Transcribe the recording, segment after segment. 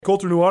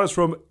Colter Nuanez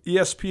from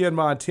ESPN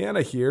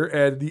Montana here,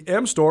 and the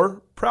M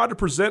Store, proud to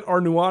present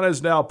our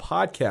Nuanez Now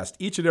podcast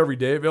each and every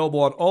day, available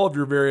on all of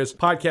your various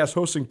podcast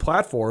hosting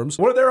platforms.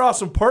 One of their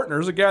awesome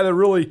partners, a guy that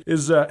really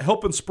is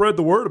helping spread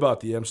the word about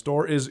the M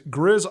Store, is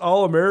Griz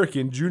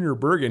All-American Junior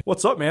Bergen.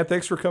 What's up, man?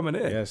 Thanks for coming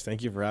in. Yes,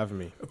 thank you for having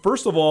me.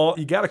 First of all,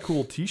 you got a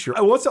cool t-shirt.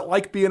 What's it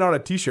like being on a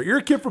t-shirt? You're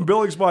a kid from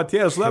Billings,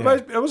 Montana, so that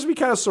must be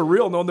kind of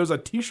surreal knowing there's a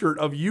t-shirt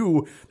of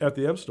you at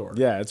the M Store.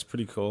 Yeah, it's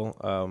pretty cool.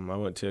 I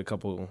went to a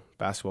couple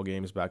basketball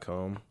games back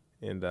home,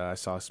 and I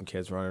saw some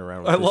kids running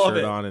around with the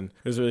shirt on, and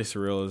it was really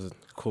surreal. It was a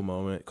cool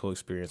moment, cool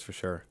experience for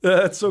sure.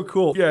 That's so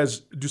cool. You guys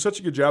do such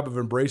a good job of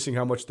embracing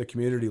how much the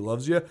community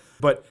loves you.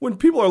 But when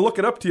people are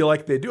looking up to you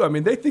like they do,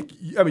 they think,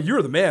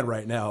 you're the man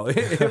right now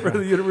for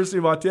the University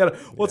of Montana.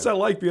 What's that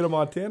like being a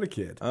Montana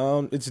kid?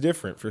 It's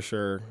different for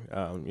sure.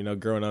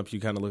 Growing up, you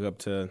kind of look up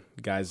to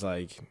guys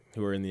like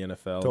who are in the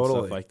NFL and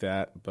stuff like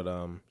that. But,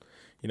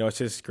 it's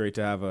just great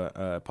to have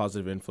a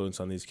positive influence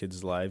on these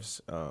kids' lives.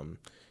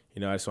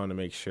 I just want to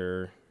make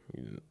sure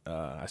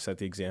I set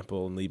the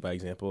example and lead by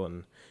example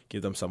and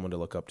give them someone to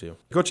look up to.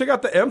 Go check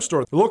out the M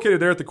Store. They're located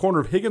there at the corner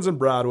of Higgins and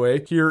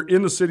Broadway here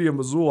in the city of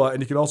Missoula,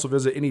 and you can also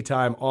visit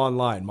anytime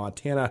online,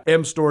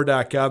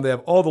 montanamstore.com. They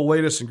have all the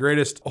latest and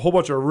greatest, a whole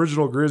bunch of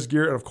original Griz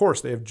gear, and of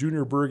course, they have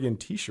Junior Bergen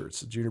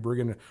t-shirts. Junior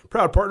Bergen,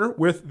 proud partner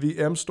with the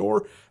M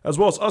Store, as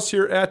well as us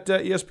here at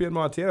ESPN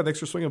Montana. Thanks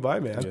for swinging by,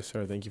 man. Yes,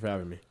 sir. Thank you for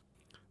having me.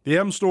 The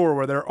M Store,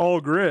 where they're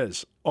all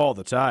Griz all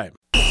the time.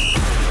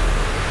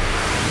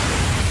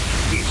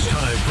 It's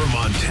time for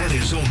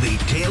Montana's only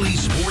daily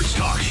sports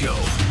talk show,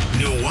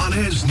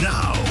 Nuanez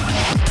Now.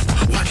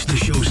 Watch the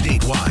show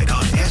statewide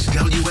on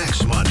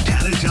SWX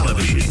Montana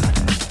Television.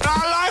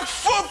 I like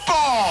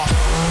football!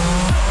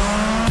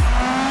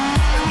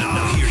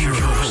 Now here's your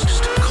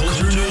host,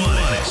 Colter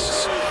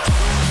Nuanez.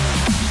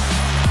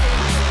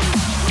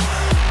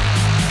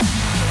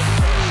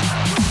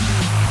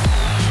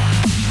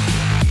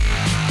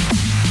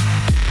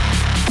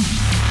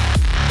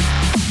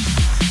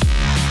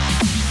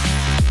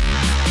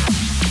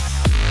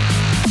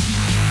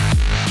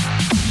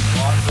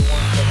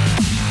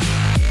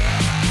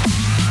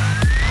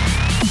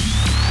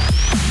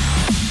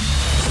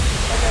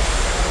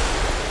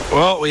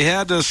 Well, we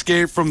had to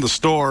escape from the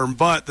storm,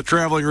 but the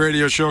traveling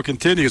radio show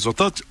continues.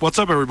 What's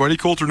up, everybody?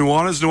 Colter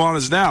Nuanez,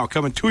 Nuanez Now,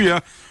 coming to you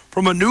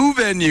from a new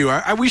venue.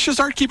 We should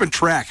start keeping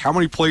track how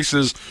many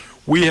places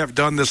we have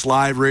done this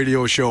live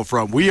radio show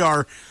from. We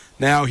are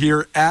now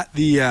here at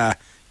the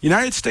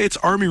United States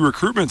Army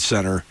Recruitment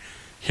Center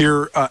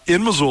here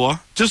in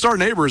Missoula, just our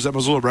neighbors at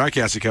Missoula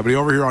Broadcasting Company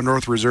over here on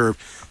North Reserve.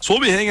 So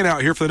we'll be hanging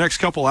out here for the next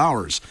couple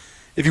hours.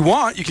 If you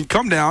want, you can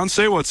come down,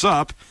 say what's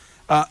up.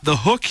 The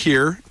hook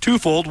here,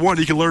 twofold. One,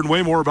 you can learn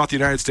way more about the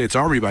United States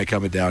Army by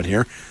coming down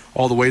here,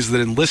 all the ways that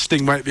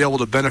enlisting might be able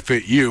to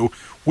benefit you.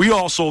 We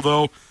also,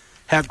 though,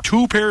 have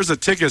 2 pairs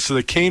of tickets to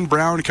the Kane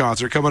Brown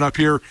concert coming up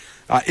here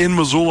in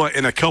Missoula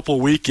in a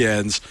couple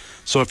weekends.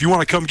 So if you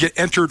want to come get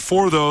entered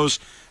for those,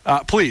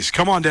 please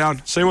come on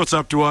down, say what's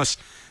up to us,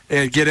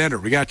 and get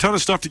entered. We got a ton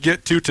of stuff to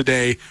get to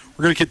today.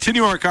 We're going to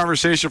continue our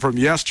conversation from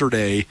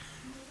yesterday.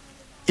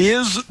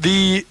 Is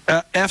the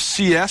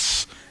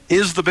FCS...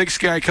 is the Big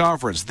Sky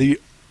Conference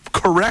the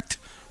correct,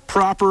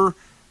 proper,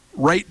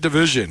 right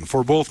division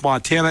for both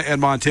Montana and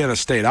Montana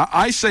State?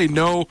 I say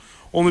no,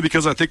 only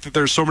because I think that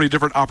there's so many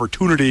different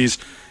opportunities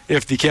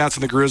if the Cats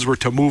and the Griz were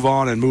to move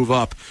on and move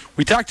up.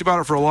 We talked about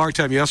it for a long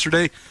time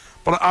yesterday,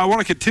 but I want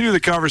to continue the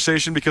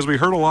conversation because we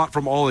heard a lot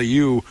from all of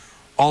you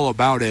all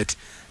about it.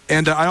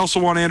 And I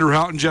also want Andrew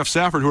Houghton and Jeff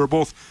Safford, who are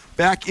both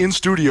back in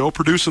studio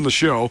producing the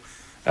show,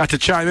 to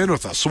chime in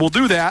with us. So we'll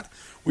do that.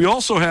 We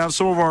also have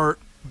some of our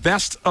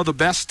best of the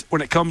best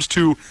when it comes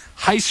to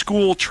high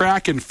school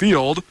track and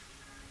field.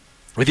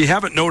 If you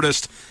haven't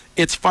noticed,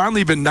 it's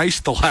finally been nice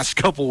the last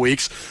couple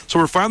weeks, so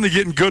we're finally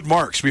getting good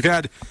marks. We've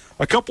had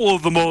a couple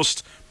of the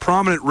most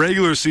prominent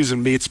regular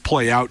season meets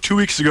play out. 2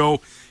 weeks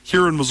ago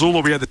here in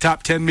Missoula, we had the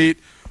top 10 meet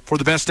for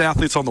the best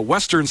athletes on the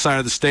western side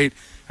of the state,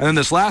 and then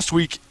this last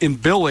week in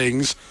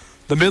Billings,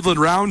 the Midland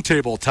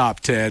Roundtable top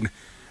 10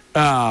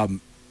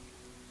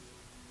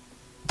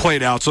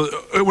 played out. So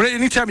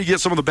anytime you get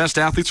some of the best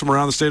athletes from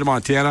around the state of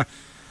Montana,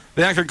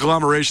 the Acton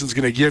Conglomeration is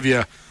going to give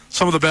you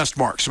some of the best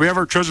marks. We have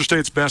our Treasure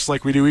State's best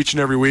like we do each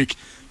and every week,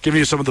 giving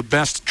you some of the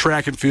best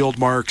track and field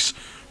marks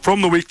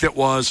from the week that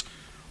was.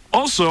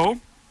 Also,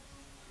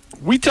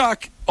 we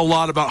talk a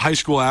lot about high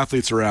school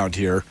athletes around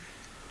here,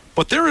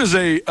 but there is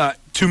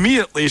to me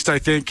at least, I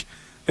think,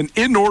 an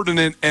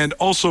inordinate and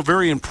also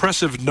very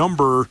impressive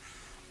number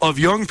of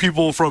young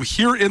people from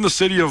here in the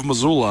city of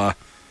Missoula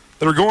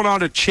that are going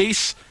on to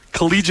chase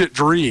collegiate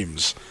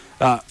dreams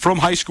from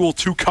high school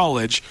to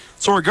college.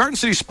 So our Garden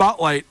City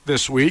Spotlight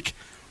this week,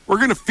 we're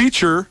going to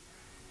feature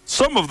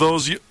some of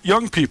those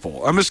young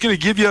people. I'm just going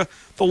to give you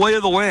the lay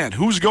of the land.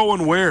 Who's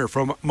going where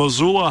from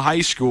Missoula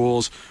high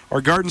schools? Our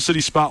Garden City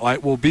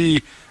Spotlight will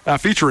be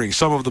featuring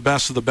some of the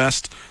best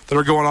that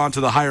are going on to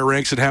the higher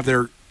ranks and have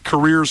their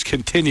careers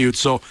continued.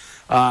 So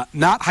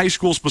not high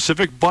school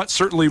specific, but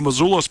certainly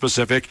Missoula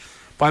specific.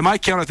 by my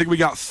count, I think we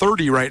got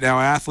 30 right now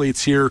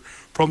athletes here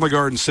from the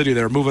Garden City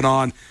that are moving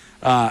on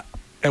and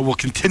will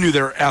continue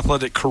their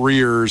athletic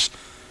careers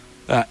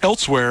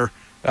elsewhere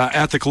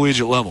at the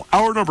collegiate level.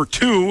 Hour number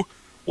 2,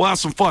 we'll have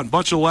some fun.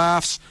 Bunch of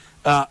laughs.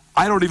 I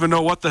don't even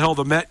know what the hell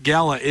the Met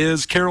Gala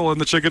is. Carol in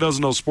the Chicken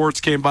Doesn't Know Sports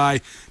came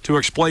by to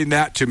explain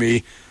that to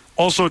me.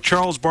 Also,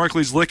 Charles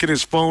Barkley's licking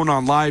his phone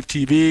on live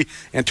TV.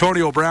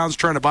 Antonio Brown's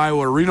trying to buy a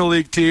Arena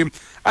League team.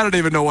 I don't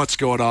even know what's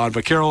going on,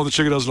 but Carol in the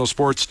Chicken Doesn't Know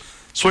Sports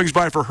swings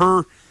by for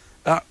her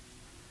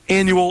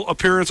annual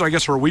appearance, or I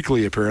guess her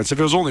weekly appearance. If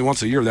it was only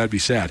once a year, that'd be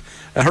sad.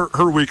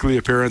 Her weekly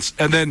appearance.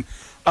 And then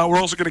we're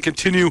also going to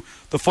continue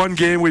the fun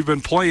game we've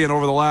been playing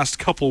over the last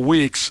couple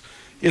weeks.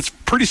 It's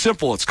pretty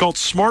simple. It's called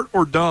Smart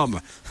or Dumb.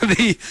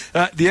 The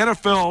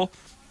NFL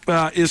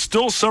is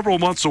still several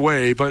months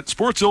away, but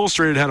Sports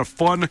Illustrated had a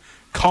fun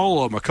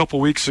column a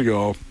couple weeks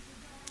ago.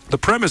 The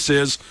premise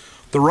is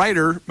the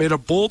writer made a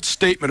bold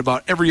statement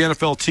about every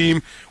NFL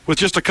team with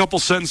just a couple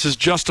sentences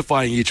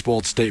justifying each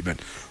bold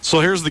statement. So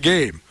here's the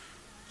game.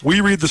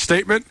 We read the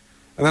statement,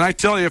 and then I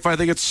tell you if I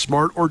think it's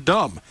smart or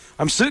dumb.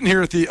 I'm sitting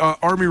here at the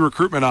Army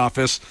recruitment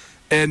office,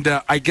 and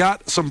I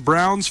got some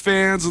Browns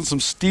fans and some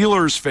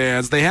Steelers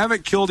fans. They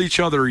haven't killed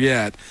each other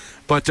yet,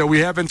 but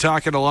we have been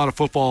talking a lot of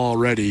football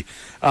already.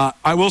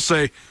 I will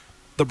say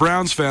the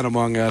Browns fan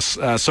among us,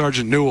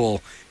 Sergeant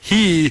Newell,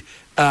 he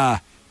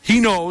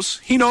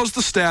knows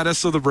the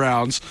status of the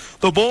Browns.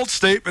 The bold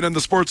statement in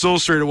the Sports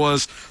Illustrated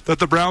was that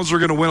the Browns were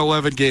going to win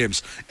 11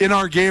 games. In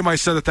our game, I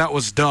said that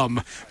was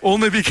dumb,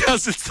 only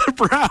because it's the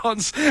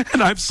Browns,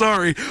 and I'm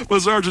sorry. But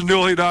Sergeant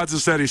Newell, he nods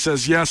his head. He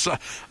says, yes,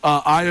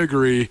 I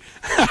agree.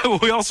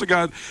 We also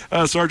got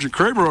Sergeant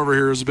Kramer over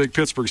here who's a big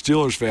Pittsburgh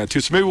Steelers fan,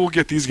 too, so maybe we'll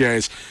get these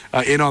guys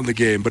in on the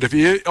game. But if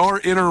you are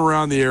in or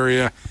around the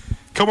area,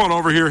 come on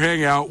over here,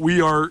 hang out.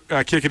 We are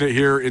kicking it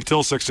here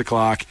until 6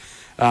 o'clock.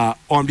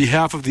 On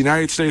behalf of the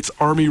United States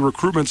Army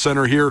Recruitment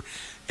Center here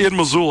in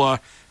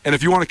Missoula. And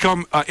if you want to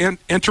come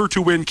enter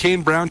to win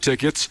Kane Brown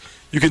tickets,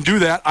 you can do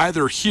that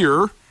either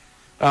here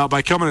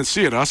by coming and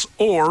seeing us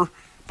or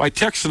by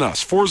texting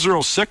us,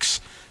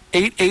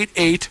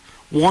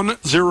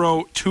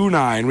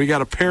 406-888-1029. We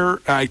got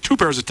two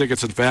pairs of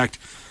tickets, in fact.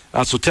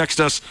 So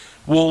text us.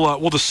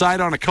 We'll decide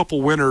on a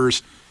couple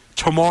winners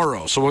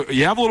tomorrow. So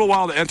you have a little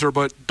while to enter,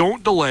 but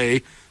don't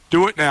delay.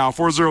 Do it now,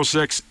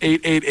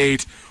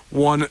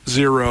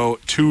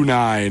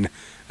 406-888-1029.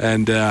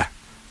 And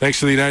thanks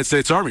to the United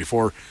States Army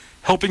for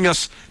helping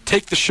us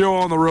take the show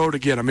on the road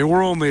again. I mean,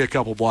 we're only a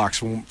couple blocks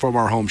from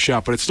our home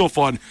shop, but it's still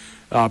fun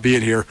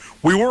being here.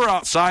 We were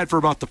outside for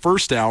about the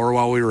first hour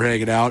while we were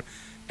hanging out,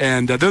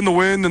 and then the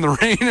wind and the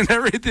rain and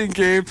everything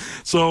came.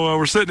 So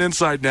we're sitting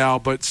inside now,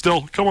 but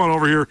still, come on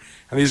over here,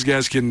 and these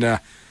guys can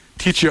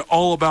teach you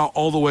all about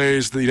all the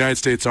ways the United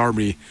States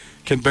Army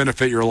can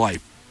benefit your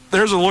life.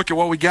 There's a look at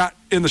what we got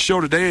in the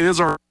show today. It is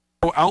our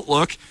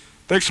outlook.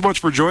 Thanks so much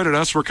for joining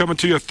us. We're coming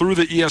to you through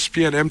the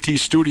ESPN MT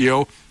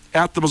studio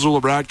at the Missoula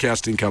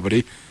Broadcasting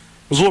Company.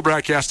 Missoula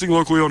Broadcasting,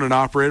 locally owned and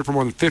operated for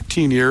more than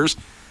 15 years,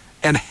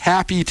 and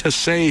happy to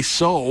say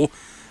so.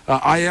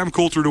 I am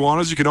Colter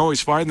Nuanez. You can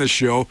always find this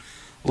show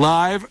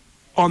live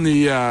on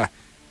the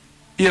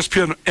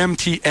ESPN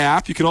MT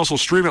app. You can also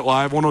stream it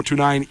live,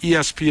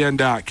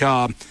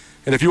 1029ESPN.com.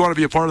 And if you want to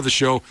be a part of the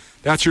show,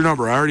 that's your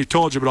number. I already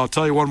told you, but I'll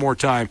tell you one more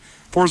time.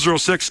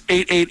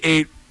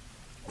 406-888-1029.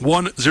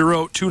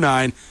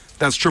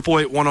 That's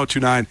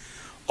 888-1029.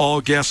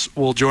 All guests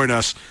will join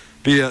us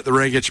via the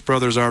Rangich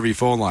Brothers RV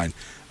phone line.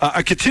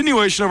 A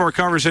continuation of our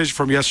conversation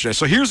from yesterday.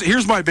 So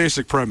here's my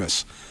basic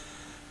premise.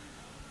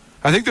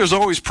 I think there's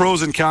always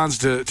pros and cons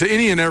to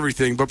any and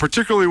everything, but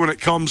particularly when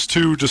it comes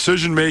to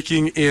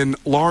decision-making in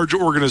large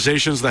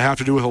organizations that have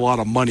to do with a lot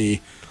of money.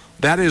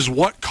 That is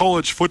what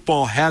college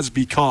football has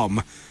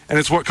become, and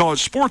it's what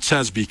college sports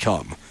has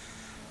become.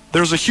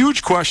 There's a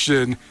huge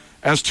question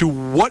as to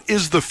what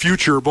is the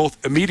future,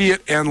 both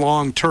immediate and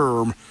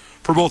long-term,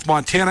 for both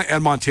Montana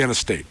and Montana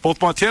State.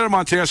 Both Montana and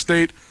Montana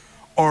State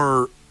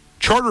are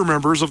charter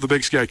members of the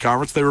Big Sky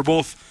Conference. They were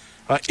both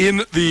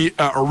in the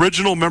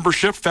original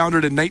membership,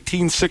 founded in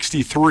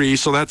 1963,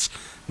 so that's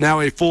now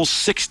a full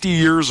 60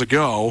 years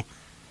ago.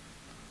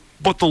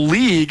 But the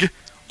league,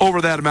 over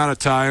that amount of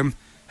time,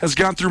 has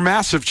gone through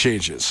massive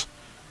changes.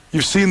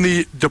 You've seen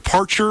the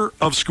departure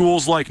of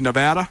schools like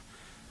Nevada.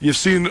 You've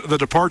seen the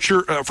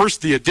departure,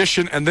 first the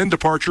addition and then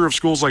departure of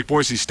schools like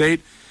Boise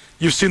State.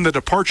 You've seen the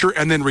departure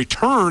and then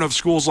return of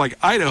schools like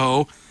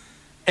Idaho.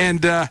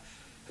 And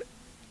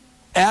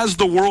as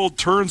the world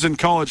turns in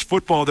college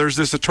football, there's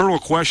this eternal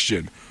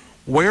question.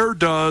 Where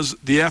does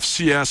the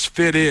FCS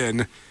fit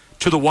in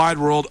to the wide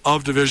world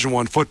of Division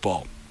I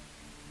football?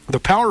 The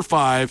Power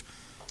Five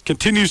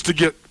continues to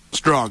get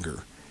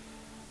stronger.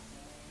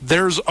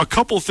 There's a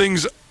couple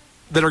things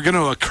that are going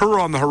to occur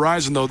on the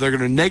horizon, though, that are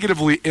going to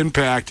negatively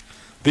impact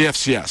the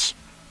FCS.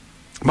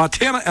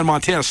 Montana and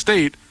Montana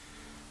State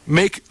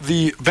make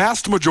the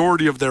vast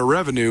majority of their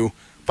revenue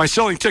by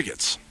selling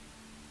tickets.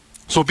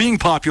 So being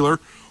popular,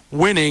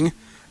 winning,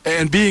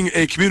 and being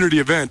a community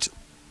event,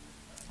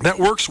 that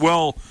works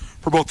well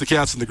for both the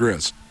Cats and the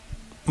Griz.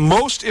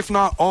 most, if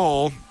not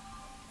all,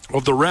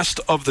 of the rest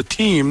of the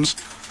teams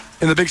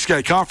in the Big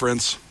Sky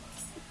Conference,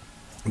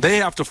 they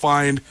have to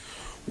find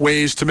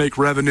ways to make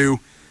revenue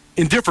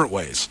in different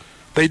ways.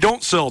 They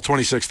don't sell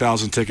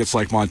 26,000 tickets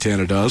like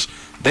Montana does.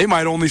 They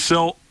might only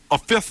sell a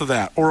fifth of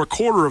that or a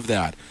quarter of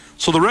that.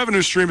 So the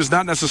revenue stream is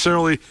not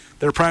necessarily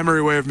their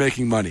primary way of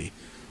making money.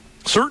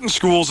 Certain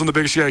schools in the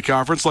Big Sky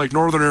Conference, like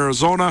Northern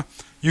Arizona,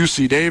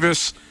 UC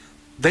Davis,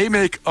 they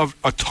make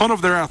a ton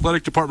of their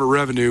athletic department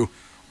revenue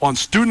on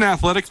student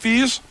athletic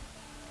fees,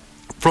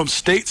 from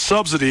state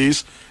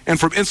subsidies, and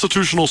from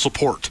institutional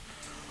support.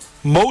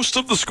 Most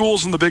of the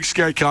schools in the Big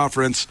Sky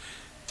Conference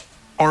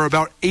are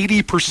about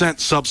 80%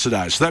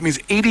 subsidized. So that means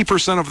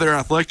 80% of their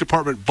athletic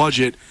department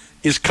budget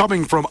is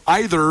coming from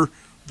either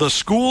the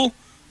school,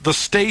 the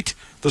state,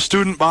 the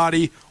student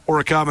body, or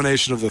a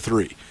combination of the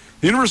three.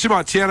 The University of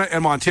Montana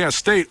and Montana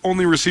State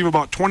only receive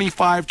about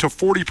 25 to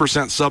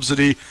 40%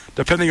 subsidy,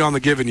 depending on the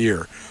given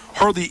year.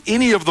 Hardly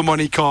any of the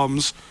money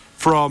comes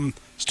from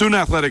student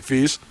athletic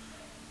fees.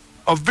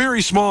 A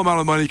very small amount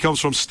of money comes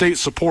from state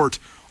support.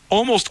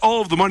 Almost all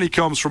of the money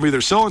comes from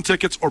either selling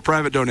tickets or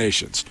private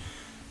donations.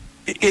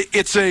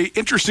 It's an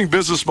interesting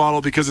business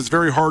model because it's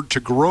very hard to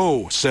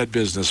grow said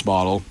business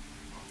model.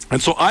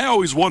 And so I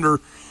always wonder,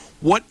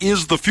 what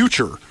is the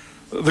future?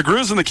 The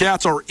Griz and the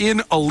Cats are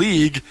in a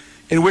league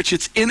in which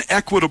it's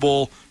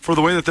inequitable for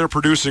the way that they're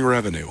producing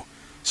revenue.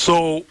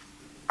 So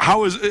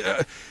how is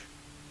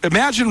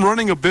imagine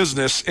running a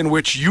business in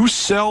which you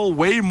sell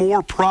way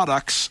more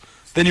products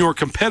than your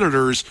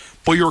competitors,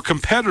 but your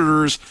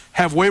competitors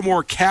have way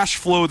more cash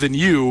flow than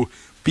you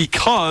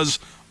because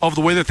of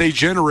the way that they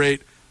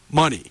generate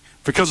money,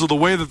 because of the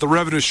way that the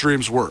revenue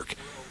streams work.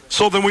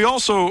 So then we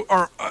also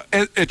are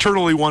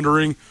eternally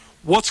wondering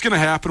what's going to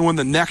happen when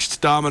the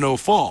next domino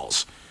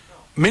falls.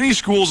 Many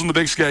schools in the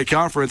Big Sky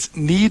Conference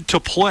need to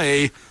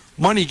play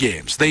money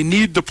games. They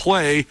need to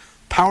play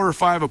Power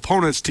 5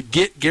 opponents to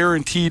get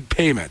guaranteed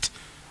payment.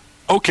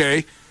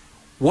 Okay,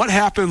 what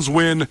happens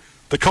when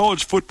the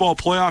college football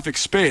playoff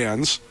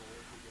expands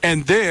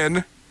and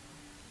then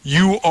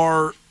you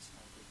are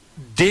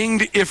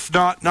dinged, if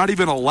not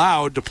even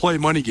allowed to play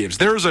money games?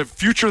 There's a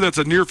future that's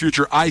a near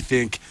future, I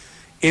think,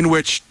 in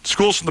which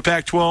schools from the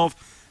Pac-12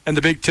 and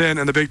the Big Ten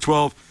and the Big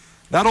 12,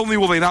 not only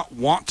will they not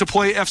want to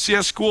play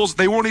FCS schools,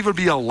 they won't even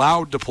be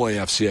allowed to play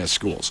FCS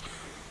schools.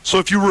 So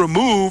if you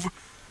remove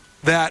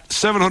that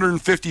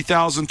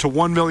 $750,000 to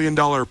 $1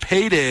 million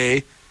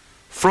payday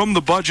from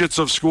the budgets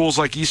of schools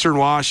like Eastern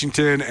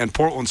Washington and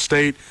Portland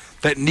State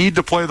that need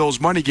to play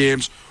those money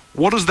games,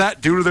 what does that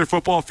do to their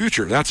football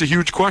future? That's a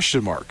huge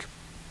question mark.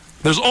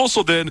 There's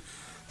also then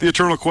the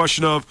eternal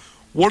question of,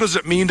 what does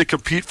it mean to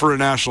compete for a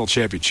national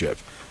championship?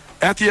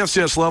 At the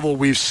FCS level,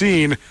 we've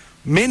seen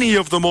many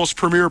of the most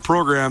premier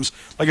programs.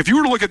 Like if you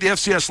were to look at the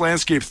FCS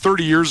landscape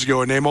 30 years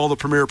ago and name all the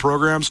premier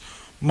programs,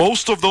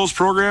 most of those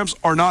programs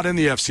are not in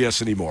the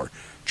FCS anymore.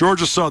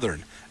 Georgia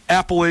Southern,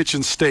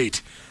 Appalachian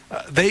State,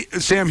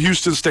 Sam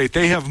Houston State,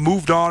 they have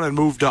moved on and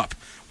moved up.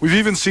 We've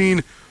even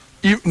seen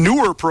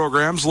newer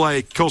programs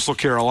like Coastal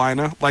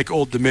Carolina, like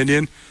Old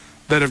Dominion,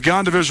 that have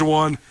gone Division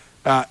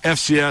I,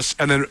 FCS,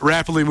 and then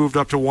rapidly moved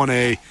up to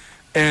 1A.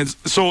 And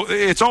so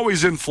it's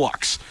always in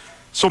flux.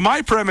 So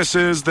my premise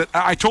is that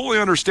I totally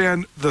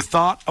understand the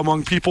thought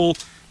among people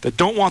that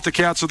don't want the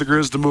Cats or the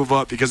Griz to move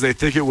up because they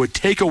think it would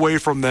take away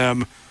from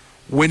them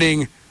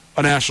winning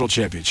a national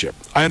championship.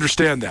 I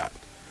understand that.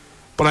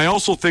 But I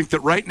also think that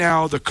right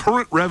now the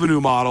current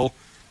revenue model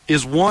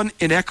is, one,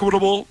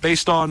 inequitable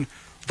based on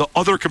the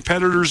other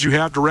competitors you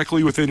have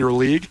directly within your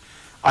league.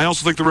 I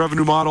also think the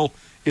revenue model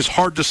is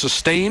hard to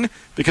sustain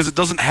because it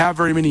doesn't have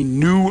very many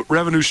new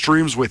revenue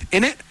streams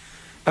within it.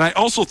 And I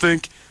also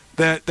think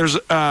that there's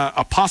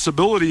a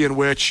possibility in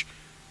which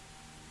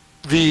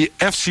the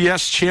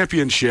FCS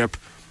championship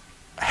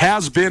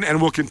has been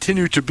and will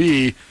continue to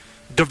be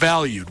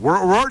devalued. We're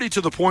already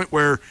to the point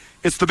where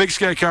it's the Big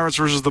Sky Conference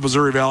versus the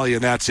Missouri Valley,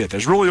 and that's it.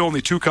 There's really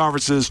only two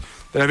conferences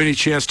that have any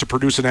chance to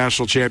produce a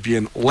national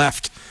champion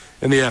left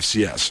in the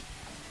FCS.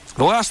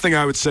 The last thing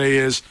I would say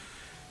is,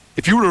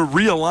 if you were to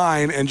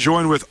realign and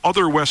join with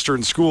other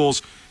Western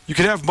schools, you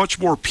could have much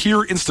more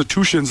peer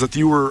institutions that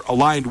you were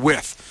aligned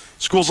with.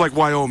 Schools like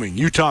Wyoming,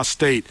 Utah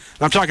State,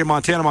 and I'm talking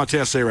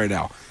Montana State right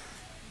now.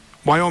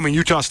 Wyoming,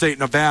 Utah State,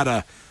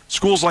 Nevada,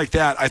 schools like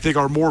that I think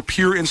are more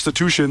peer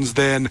institutions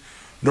than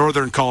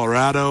Northern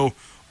Colorado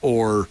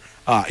or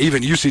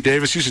even UC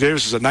Davis. UC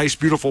Davis is a nice,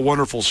 beautiful,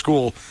 wonderful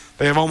school.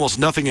 They have almost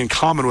nothing in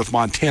common with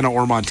Montana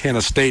or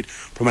Montana State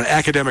from an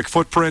academic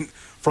footprint,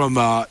 from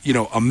a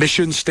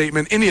mission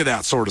statement, any of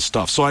that sort of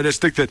stuff. So I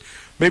just think that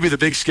maybe the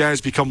Big Sky has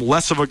become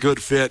less of a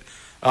good fit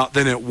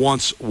than it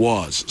once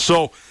was.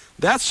 So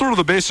that's sort of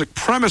the basic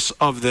premise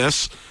of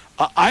this.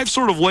 I've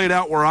sort of laid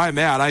out where I'm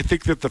at. I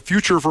think that the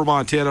future for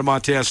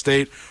Montana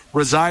State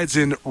resides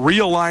in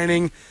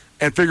realigning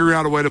and figuring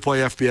out a way to play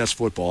FBS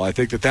football. I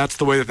think that that's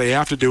the way that they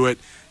have to do it.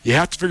 You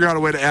have to figure out a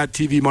way to add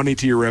TV money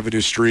to your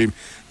revenue stream.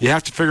 You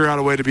have to figure out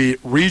a way to be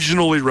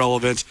regionally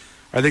relevant.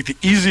 I think the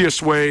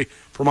easiest way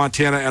for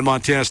Montana and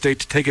Montana State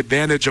to take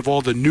advantage of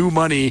all the new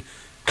money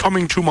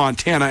coming to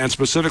Montana and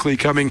specifically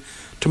coming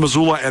to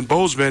Missoula and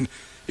Bozeman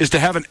is to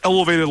have an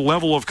elevated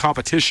level of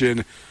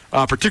competition,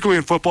 particularly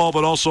in football,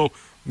 but also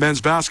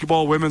men's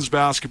basketball, women's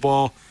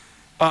basketball.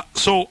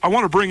 So I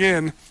want to bring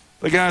in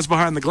the guys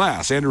behind the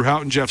glass, Andrew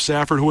Houghton, Jeff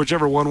Safford,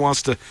 whichever one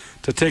wants to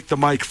take the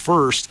mic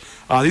first.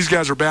 These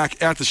guys are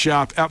back at the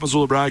shop at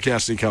Missoula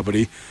Broadcasting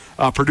Company,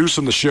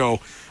 producing the show.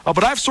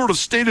 But I've sort of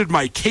stated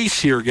my case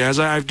here, guys.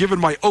 I've given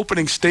my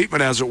opening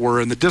statement, as it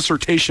were, in the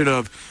dissertation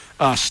of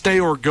stay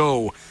or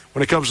go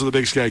when it comes to the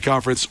Big Sky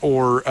Conference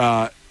or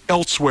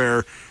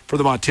elsewhere for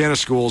the Montana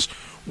schools.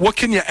 What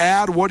can you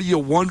add? What are you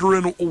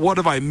wondering? What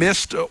have I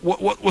missed?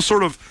 What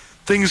sort of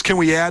things can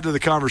we add to the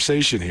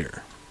conversation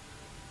here?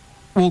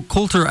 Well,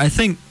 Colter, I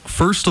think,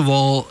 first of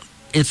all,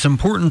 it's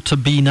important to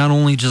be not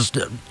only just,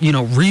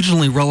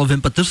 regionally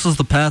relevant, but this is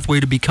the pathway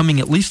to becoming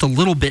at least a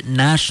little bit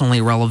nationally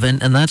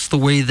relevant, and that's the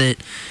way that,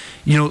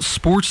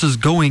 sports is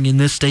going in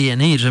this day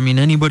and age. I mean,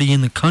 anybody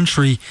in the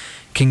country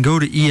can go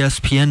to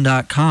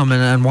ESPN.com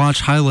and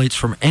watch highlights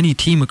from any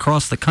team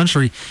across the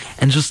country,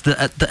 and just the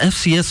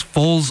FCS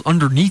falls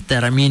underneath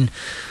that. I mean,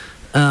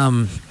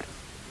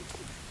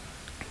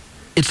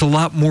 it's a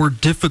lot more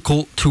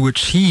difficult to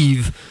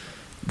achieve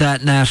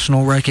that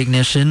national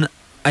recognition.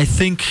 I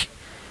think,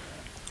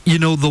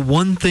 the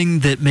one thing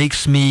that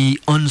makes me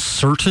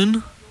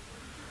uncertain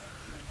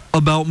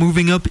about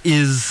moving up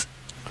is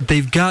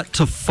they've got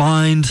to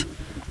find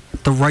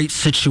the right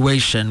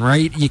situation,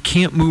 right? You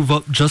can't move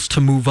up just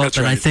to move up. That's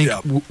and right. I think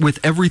with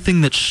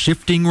everything that's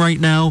shifting right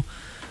now,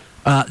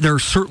 there are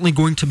certainly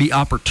going to be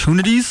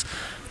opportunities.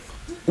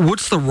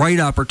 What's the right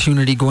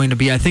opportunity going to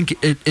be? I think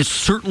it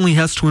certainly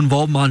has to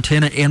involve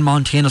Montana and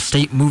Montana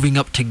State moving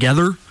up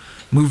together,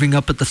 moving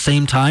up at the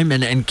same time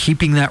and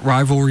keeping that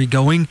rivalry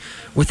going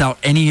without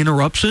any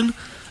interruption.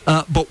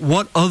 But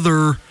what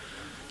other,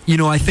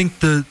 I think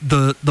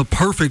the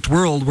perfect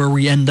world where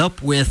we end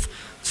up with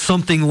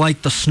something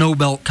like the Snow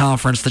Belt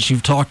Conference that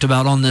you've talked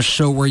about on this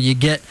show, where you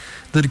get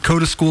the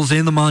Dakota schools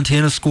and the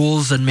Montana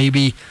schools and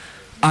maybe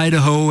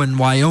Idaho and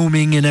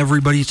Wyoming and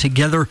everybody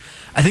together.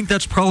 I think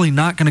that's probably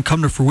not going to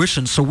come to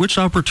fruition. So which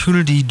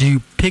opportunity do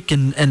you pick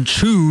and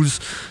choose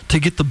to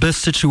get the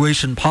best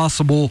situation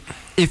possible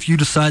if you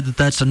decide that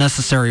that's a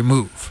necessary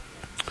move?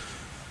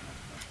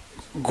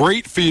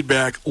 Great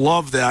feedback.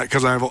 Love that,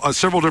 because I have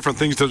several different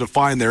things to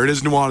define there. It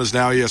is Nuanez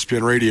Now,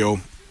 ESPN Radio,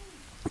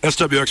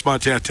 SWX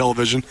Montana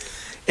Television,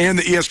 and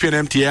the ESPN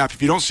MT app.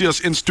 If you don't see us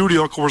in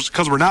studio, of course,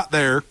 because we're not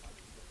there,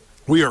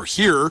 we are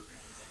here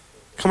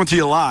coming to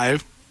you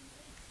live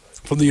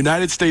from the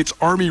United States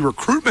Army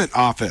Recruitment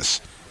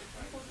Office.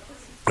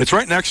 It's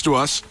right next to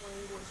us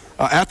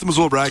at the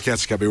Missoula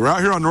Broadcasting Company. We're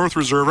out here on North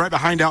Reserve, right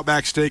behind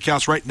Outback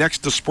Steakhouse, right next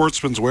to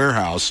Sportsman's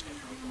Warehouse.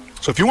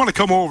 So if you want to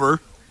come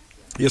over,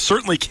 you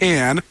certainly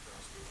can.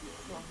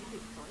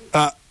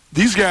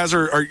 These guys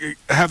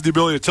have the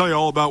ability to tell you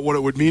all about what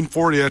it would mean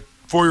for you,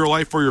 for your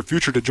life, for your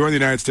future to join the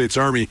United States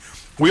Army.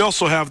 We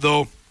also have,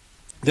 though,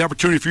 the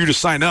opportunity for you to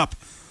sign up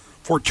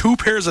for 2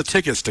 pairs of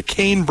tickets to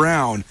Kane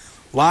Brown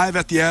live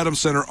at the Adams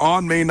Center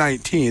on May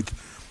 19th.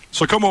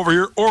 So come over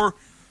here or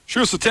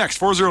shoot us a text,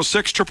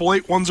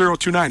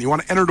 406-888-1029. You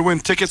want to enter to win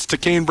tickets to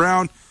Kane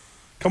Brown?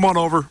 Come on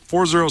over,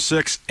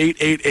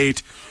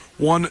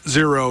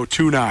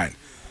 406-888-1029.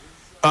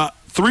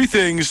 3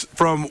 things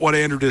from what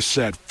Andrew just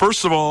said.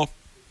 First of all,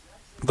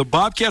 the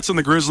Bobcats and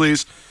the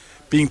Grizzlies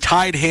being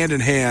tied hand in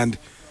hand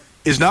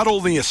is not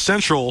only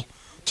essential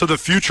to the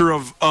future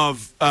of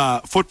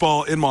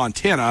football in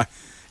Montana,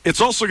 it's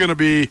also going to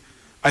be,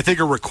 I think,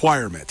 a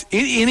requirement.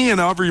 Any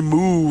and every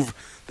move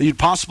that you'd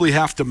possibly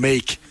have to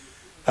make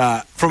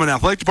from an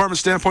athletic department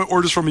standpoint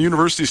or just from a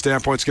university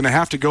standpoint is going to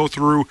have to go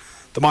through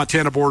the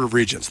Montana Board of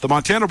Regents. The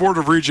Montana Board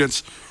of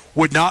Regents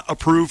would not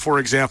approve, for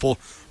example,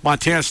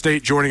 Montana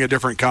State joining a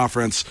different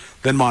conference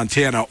than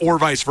Montana or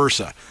vice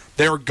versa.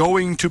 They are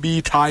going to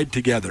be tied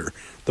together.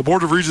 The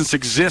Board of Regents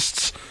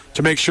exists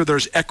to make sure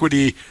there's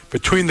equity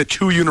between the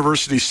 2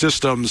 university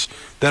systems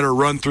that are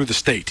run through the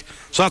state.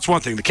 So that's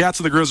one thing. The Cats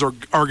and the Grizz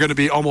are going to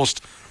be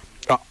almost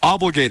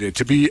obligated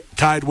to be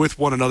tied with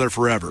one another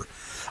forever.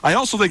 I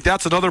also think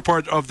that's another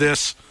part of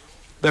this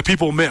that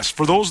people miss.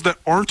 For those that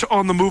aren't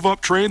on the move-up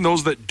train,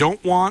 those that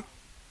don't want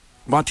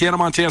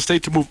Montana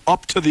State to move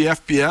up to the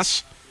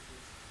FBS,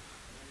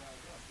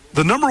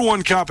 the number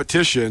 1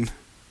 competition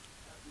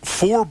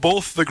for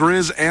both the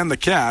Griz and the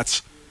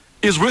Cats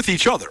is with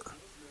each other.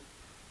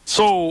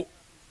 So,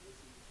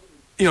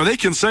 they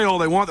can say all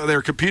they want that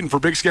they're competing for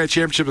Big Sky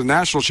championships and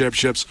national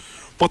championships,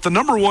 but the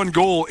number 1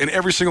 goal in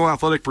every single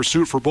athletic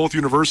pursuit for both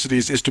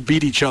universities is to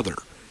beat each other.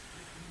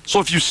 So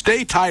if you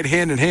stay tied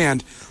hand in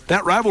hand,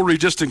 that rivalry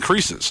just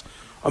increases.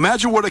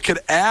 Imagine what it could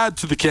add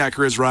to the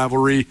Cat-Griz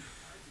rivalry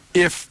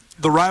if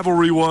the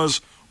rivalry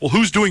was, well,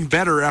 who's doing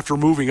better after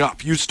moving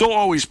up? You'd still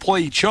always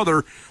play each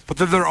other, but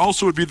then there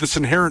also would be this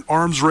inherent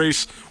arms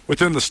race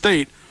within the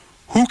state.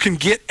 Who can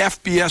get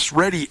FBS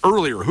ready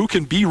earlier? Who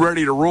can be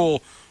ready to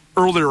roll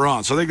earlier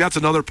on? So I think that's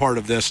another part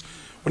of this.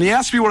 When you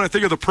ask me what I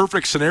think of the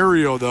perfect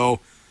scenario, though,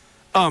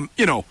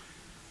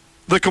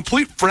 the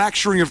complete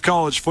fracturing of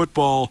college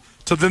football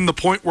to then the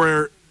point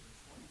where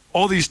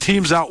all these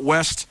teams out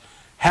west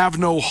have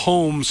no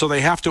home, so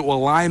they have to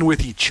align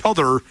with each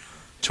other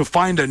to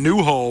find a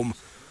new home.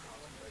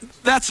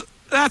 That's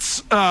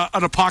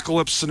an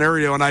apocalypse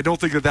scenario, and I don't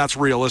think that that's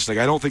realistic.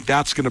 I don't think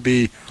that's going to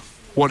be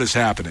what is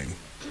happening.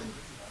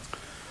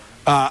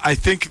 I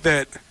think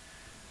that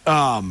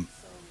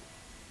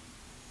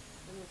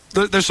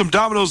there's some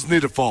dominoes that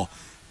need to fall.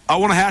 I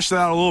want to hash that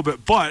out a little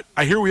bit, but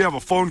I hear we have a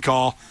phone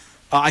call.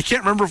 I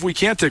can't remember if we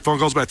can take phone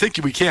calls, but I think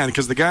we can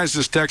because the guys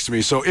just texted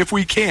me. So if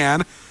we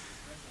can,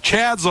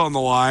 Chad's on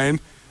the line.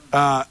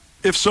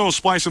 If so,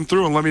 splice him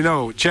through and let me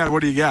know. Chad,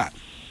 what do you got?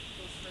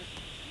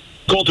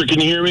 Colter,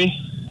 can you hear me?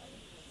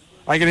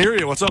 I can hear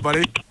you. What's up,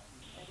 buddy?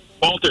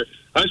 Colter,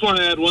 I just want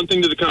to add one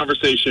thing to the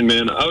conversation,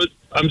 man.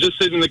 I'm just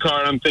sitting in the car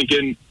and I'm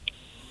thinking,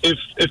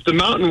 if the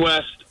Mountain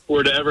West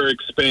were to ever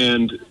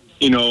expand,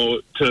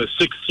 to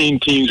 16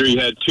 teams where you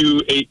had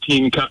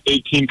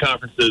 18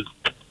 conferences,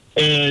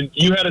 and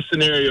you had a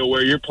scenario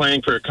where you're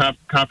playing for a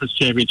conference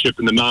championship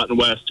in the Mountain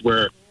West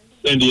where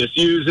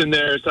NDSU's in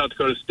there, South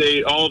Dakota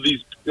State, all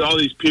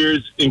these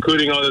peers,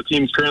 including all the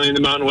teams currently in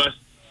the Mountain West.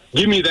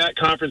 Give me that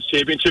conference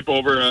championship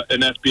over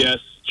an FBS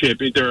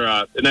champion or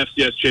an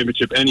FCS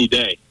championship any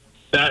day.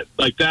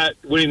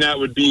 Winning that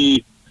would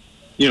be,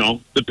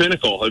 the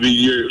pinnacle. I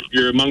mean,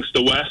 you're amongst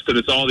the West, and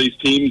it's all these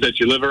teams that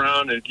you live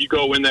around. And if you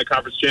go win that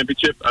conference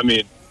championship, I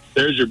mean,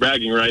 there's your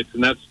bragging rights,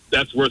 and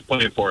that's worth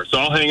playing for. So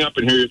I'll hang up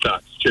and hear your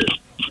thoughts. Cheers.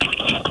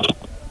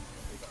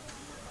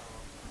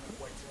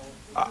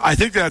 I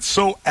think that's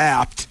so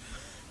apt.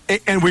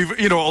 And we've,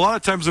 a lot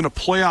of times in a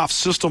playoff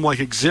system like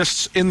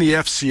exists in the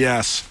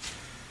FCS,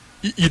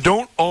 you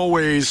don't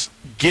always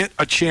get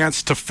a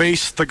chance to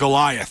face the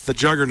Goliath, the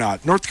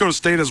juggernaut. North Dakota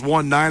State has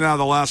won 9 out of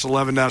the last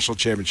 11 national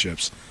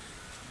championships.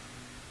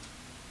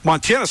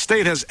 Montana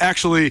State has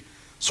actually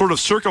sort of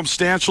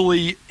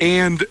circumstantially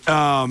and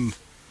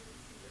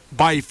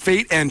by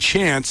fate and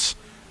chance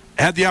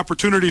had the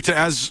opportunity to,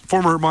 as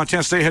former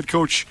Montana State head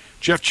coach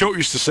Jeff Choate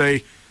used to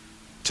say,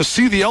 to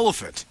see the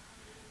elephant.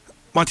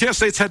 Montana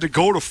State's had to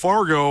go to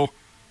Fargo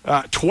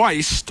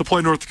twice to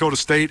play North Dakota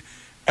State,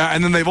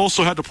 and then they've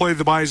also had to play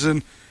the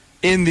Bison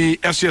in the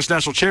FCS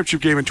National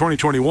Championship game in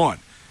 2021.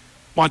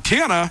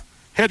 Montana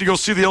had to go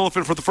see the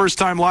elephant for the first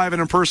time live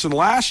and in person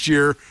last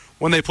year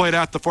when they played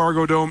at the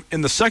Fargo Dome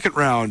in the second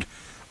round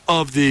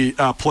of the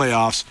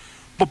playoffs.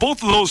 But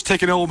both of those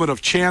take an element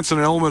of chance and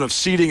an element of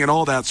seeding and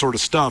all that sort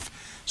of stuff.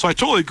 So I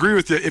totally agree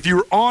with you. If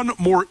you're on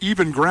more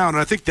even ground,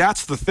 and I think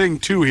that's the thing,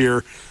 too,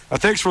 here.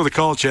 Thanks for the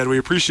call, Chad. We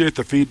appreciate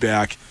the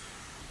feedback.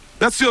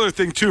 That's the other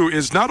thing, too,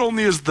 is not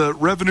only is the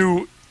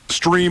revenue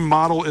stream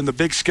model in the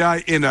Big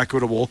Sky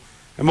inequitable,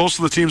 and most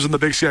of the teams in the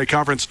Big Sky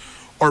Conference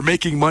are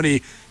making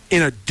money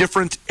in a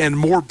different and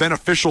more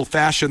beneficial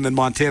fashion than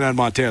Montana and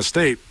Montana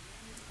State,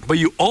 but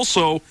you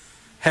also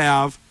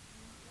have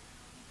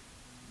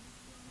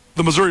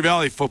the Missouri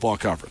Valley Football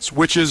Conference,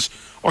 which is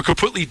a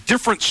completely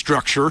different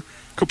structure,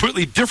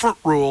 completely different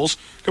rules,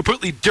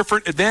 completely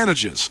different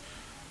advantages.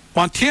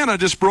 Montana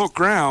just broke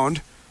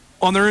ground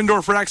on their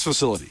indoor fracs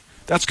facility.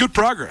 That's good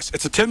progress.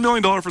 It's a $10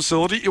 million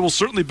facility. It will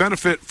certainly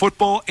benefit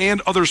football and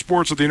other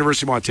sports at the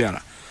University of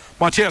Montana.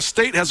 Montana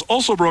State has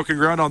also broken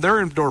ground on their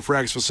indoor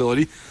fracs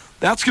facility.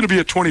 That's going to be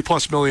a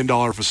 $20+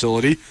 million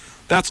facility.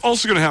 That's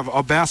also going to have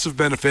a massive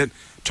benefit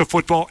to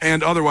football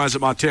and otherwise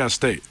at Montana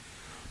State.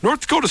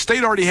 North Dakota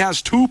State already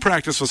has 2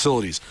 practice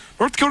facilities.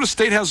 North Dakota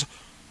State has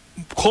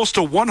close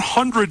to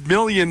 $100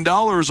 million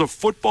of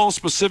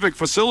football-specific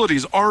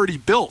facilities already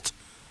built.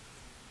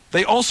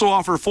 They also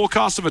offer full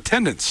cost of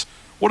attendance.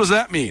 What does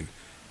that mean?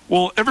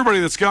 Well, everybody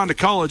that's gone to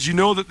college, you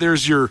know that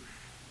there's your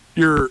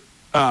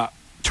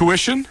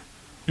tuition,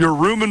 your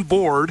room and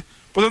board,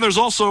 but then there's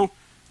also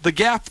the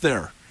gap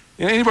there.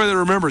 Anybody that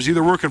remembers,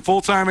 either working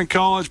full-time in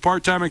college,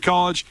 part-time in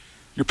college,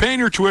 you're paying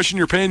your tuition,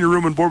 you're paying your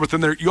room and board, but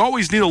then you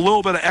always need a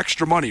little bit of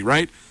extra money,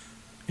 right?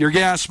 Your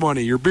gas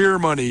money, your beer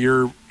money,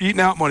 your eating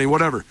out money,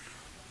 whatever.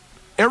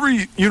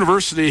 Every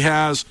university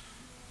has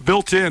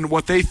built in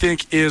what they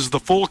think is the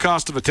full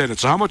cost of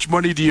attendance. So how much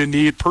money do you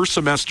need per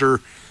semester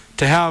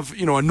to have,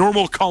 a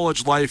normal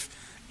college life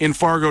in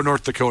Fargo,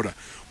 North Dakota?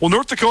 Well,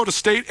 North Dakota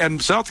State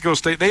and South Dakota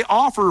State, they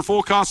offer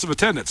full cost of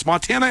attendance.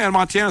 Montana and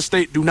Montana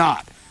State do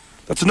not.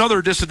 That's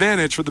another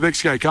disadvantage for the Big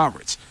Sky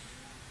Conference.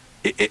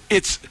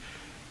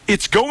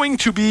 It's going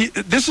to be,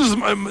 this is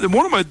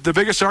one of the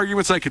biggest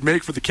arguments I could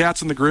make for the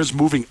Cats and the Griz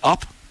moving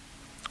up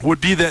would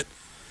be that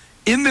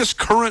in this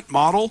current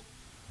model,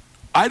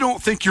 I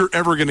don't think you're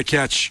ever going to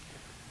catch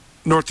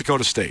North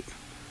Dakota State.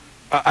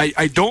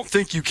 I don't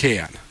think you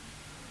can.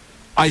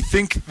 I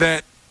think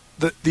that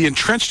the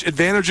entrenched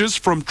advantages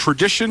from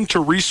tradition to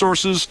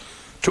resources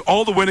to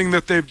all the winning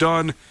that they've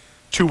done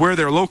to where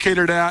they're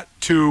located at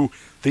to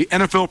the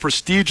NFL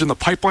prestige and the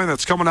pipeline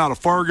that's coming out of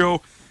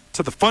Fargo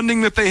to the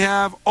funding that they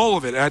have, all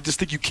of it. I just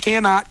think you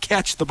cannot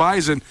catch the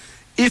Bison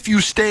if you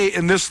stay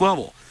in this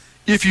level.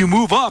 If you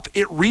move up,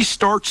 it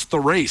restarts the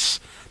race.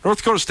 North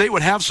Dakota State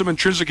would have some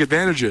intrinsic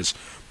advantages,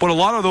 but a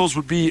lot of those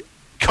would be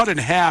cut in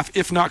half,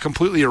 if not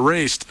completely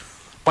erased,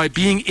 by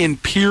being in a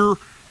peer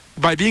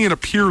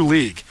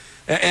league.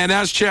 And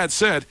as Chad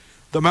said,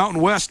 the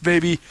Mountain West,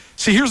 baby.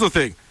 See, here's the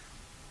thing.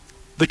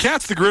 The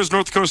Cats, the Griz,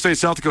 North Dakota State,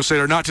 South Dakota State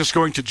are not just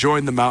going to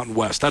join the Mountain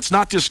West. That's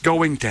not just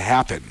going to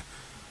happen.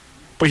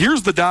 But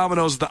here's the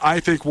dominoes that I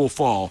think will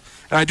fall.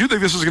 And I do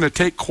think this is going to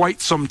take quite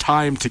some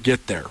time to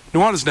get there.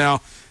 Nuanez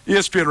Now,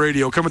 ESPN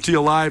Radio, coming to you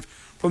live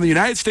from the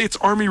United States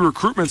Army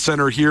Recruitment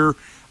Center here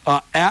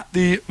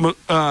in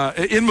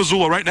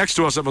Missoula, right next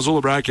to us at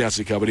Missoula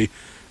Broadcasting Company.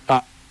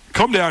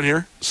 Come down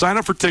here, sign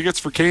up for tickets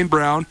for Kane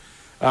Brown.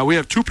 We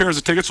have 2 pairs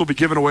of tickets we'll be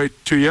giving away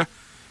to you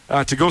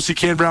to go see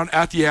Kane Brown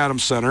at the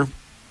Adams Center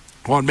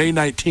on May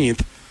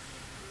 19th.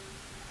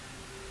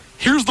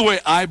 Here's the way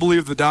I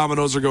believe the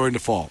dominoes are going to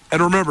fall.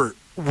 And remember,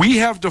 we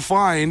have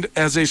defined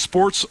as a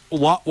sports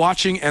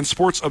watching and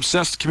sports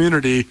obsessed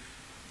community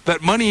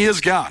that money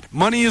is God.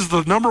 Money is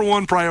the number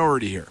one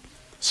priority here.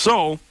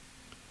 So,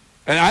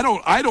 and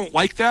I don't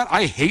like that.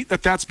 I hate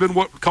that that's been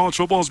what college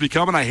football has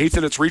become, and I hate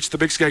that it's reached the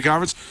Big Sky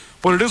Conference.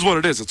 But it is what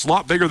it is. It's a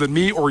lot bigger than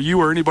me or you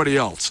or anybody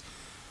else.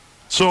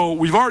 So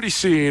we've already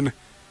seen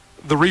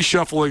the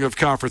reshuffling of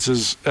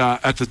conferences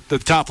at the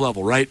top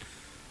level, right?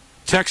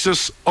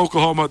 Texas,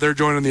 Oklahoma, they're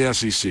joining the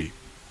SEC.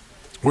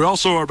 We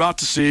also are about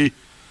to see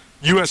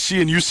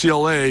USC and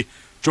UCLA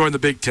join the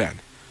Big Ten.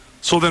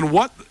 So then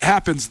what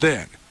happens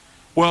then?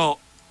 Well,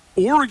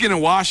 Oregon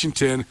and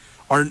Washington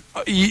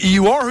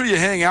you are who you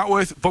hang out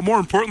with, but more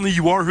importantly,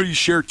 you are who you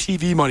share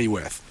TV money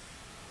with.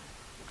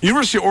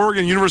 University of Oregon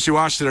and University of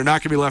Washington are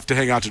not going to be left to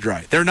hang out to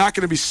dry. They're not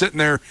going to be sitting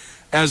there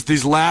as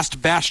these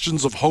last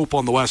bastions of hope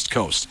on the West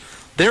Coast.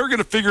 They're going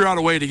to figure out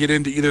a way to get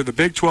into either the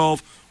Big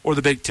 12 or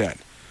the Big 10.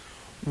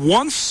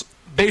 Once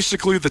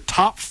basically the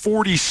top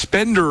 40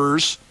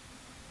 spenders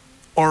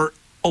are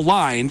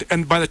aligned,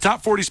 and by the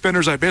top 40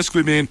 spenders, I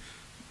basically mean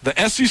the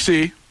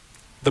SEC,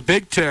 the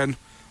Big 10,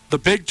 the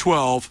Big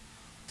 12,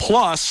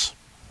 plus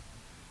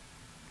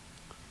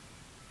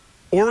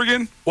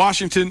Oregon,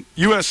 Washington,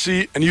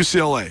 USC, and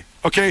UCLA.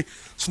 Okay,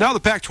 so now the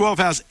Pac-12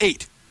 has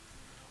 8.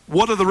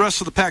 What do the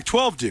rest of the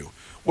Pac-12 do?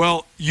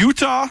 Well,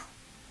 Utah,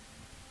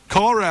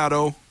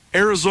 Colorado,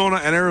 Arizona,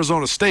 and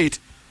Arizona State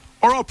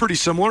are all pretty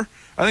similar.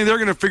 I think they're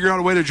going to figure out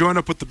a way to join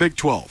up with the Big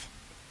 12.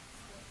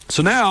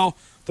 So now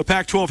the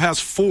Pac-12 has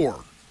 4.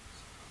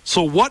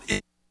 So what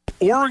is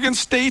Oregon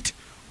State,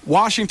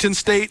 Washington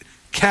State,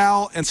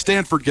 Cal, and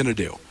Stanford going to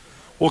do?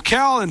 Well,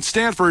 Cal and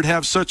Stanford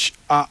have such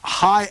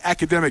high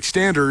academic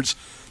standards,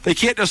 they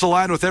can't just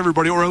align with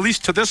everybody, or at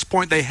least to this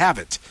point they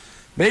haven't.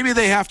 Maybe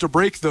they have to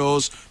break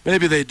those,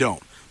 maybe they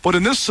don't. But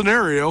in this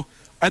scenario,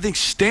 I think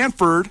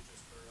Stanford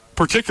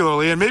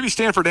particularly, and maybe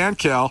Stanford and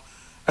Cal,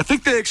 I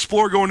think they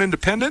explore going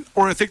independent,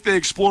 or I think they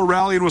explore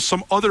rallying with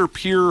some other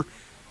peer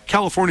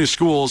California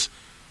schools.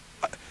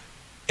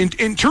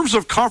 In terms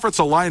of conference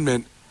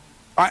alignment,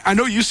 I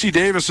know UC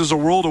Davis is a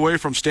world away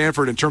from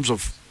Stanford in terms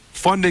of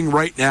funding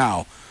right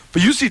now,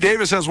 but UC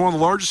Davis has one of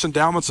the largest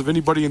endowments of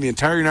anybody in the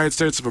entire United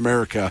States of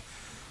America.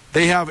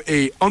 They have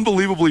an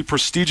unbelievably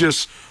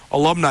prestigious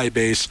alumni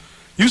base.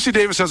 UC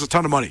Davis has a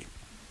ton of money.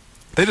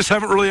 They just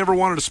haven't really ever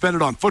wanted to spend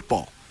it on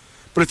football.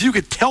 But if you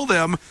could tell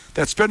them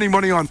that spending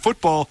money on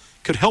football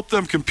could help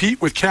them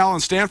compete with Cal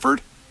and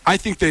Stanford, I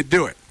think they'd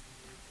do it.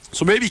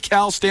 So maybe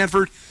Cal,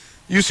 Stanford,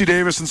 UC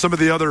Davis, and some of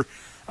the other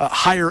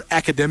higher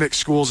academic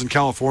schools in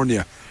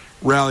California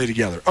rally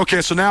together.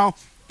 Okay, so now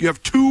you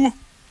have 2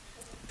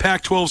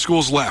 Pac-12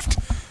 schools left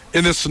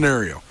in this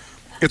scenario.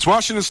 It's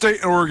Washington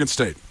State and Oregon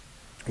State.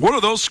 What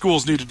do those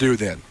schools need to do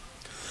then?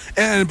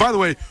 And by the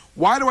way,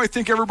 why do I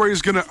think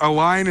everybody's going to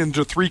align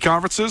into 3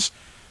 conferences?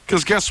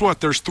 Because guess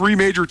what? There's 3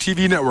 major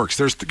TV networks.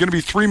 There's going to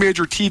be 3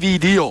 major TV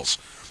deals.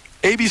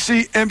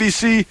 ABC,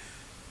 NBC,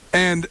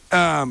 and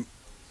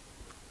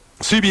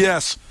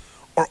CBS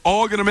are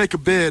all going to make a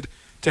bid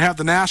to have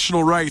the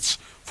national rights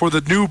for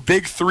the new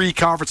Big 3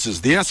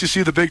 conferences, the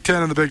SEC, the Big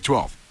 10, and the Big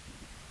 12.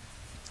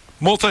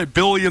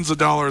 Multi-billions of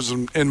dollars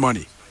in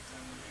money.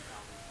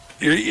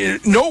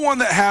 No one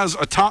that has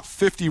a top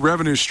 50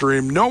 revenue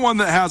stream, no one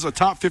that has a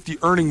top 50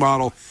 earning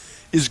model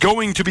is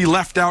going to be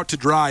left out to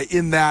dry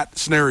in that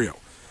scenario.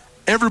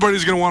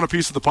 Everybody's going to want a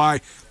piece of the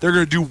pie. They're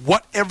going to do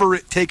whatever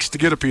it takes to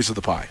get a piece of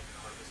the pie.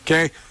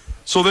 Okay?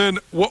 So then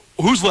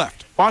who's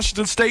left?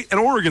 Washington State and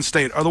Oregon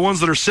State are the ones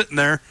that are sitting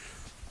there.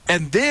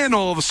 And then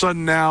all of a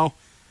sudden now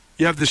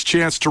you have this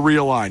chance to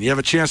realign. You have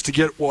a chance to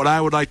get what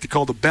I would like to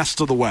call the best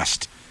of the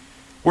West.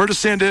 Where does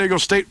San Diego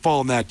State fall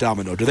in that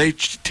domino? Do they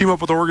team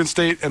up with Oregon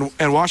State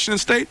and Washington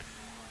State?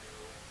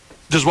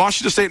 Does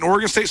Washington State and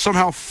Oregon State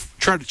somehow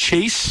try to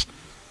chase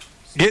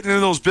getting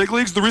into those big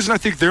leagues? The reason I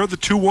think they're the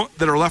 2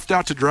 that are left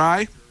out to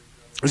dry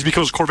is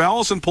because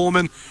Corvallis and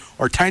Pullman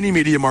are tiny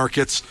media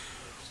markets.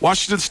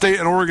 Washington State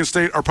and Oregon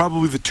State are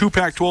probably the 2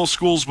 Pac-12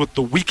 schools with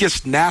the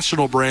weakest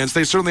national brands.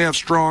 They certainly have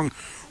strong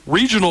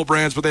regional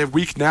brands, but they have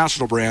weak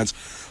national brands.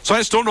 So I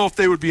just don't know if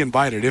they would be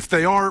invited. If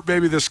they are,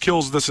 maybe this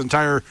kills this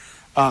entire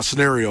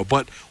scenario.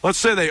 But let's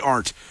say they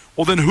aren't.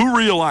 Well, then who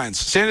realigns?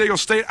 San Diego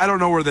State, I don't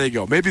know where they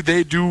go. Maybe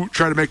they do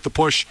try to make the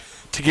push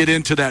to get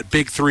into that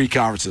Big 3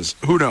 conferences.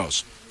 Who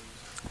knows?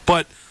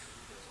 But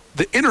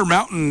the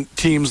Intermountain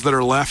teams that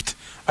are left,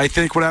 I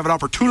think, would have an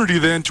opportunity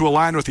then to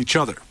align with each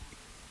other.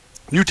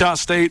 Utah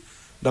State,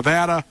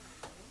 Nevada,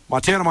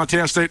 Montana,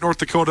 Montana State, North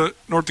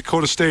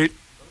Dakota State,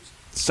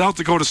 South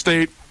Dakota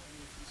State,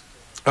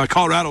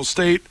 Colorado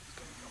State.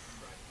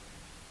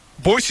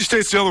 Boise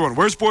State's the other one.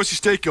 Where's Boise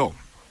State go?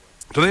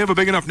 Do they have a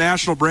big enough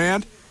national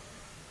brand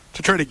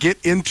to try to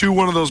get into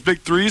one of those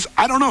big threes?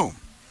 I don't know.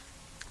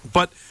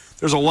 But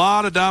there's a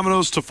lot of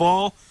dominoes to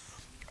fall.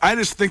 I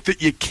just think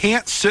that you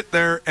can't sit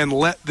there and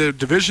let the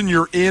division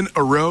you're in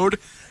erode,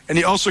 and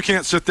you also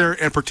can't sit there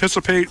and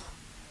participate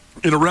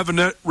in a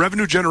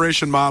revenue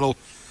generation model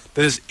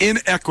that is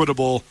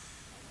inequitable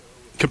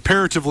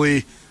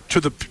comparatively to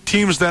the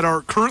teams that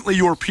are currently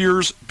your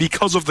peers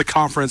because of the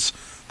conference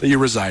that you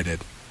reside in.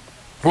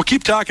 We'll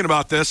keep talking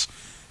about this.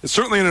 It's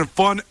certainly a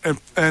fun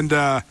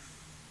and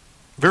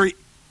very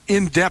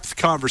in-depth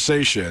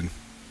conversation.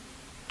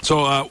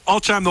 So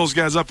I'll chime those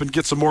guys up and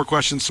get some more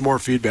questions, some more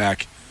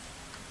feedback.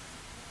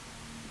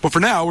 But for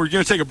now, we're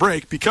going to take a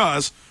break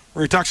because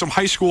we're going to talk some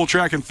high school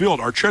track and field.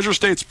 Our Treasure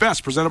State's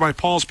Best, presented by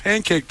Paul's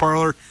Pancake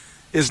Parlor,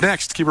 is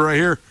next. Keep it right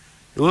here.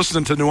 You're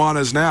listening to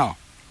Nuanez Now,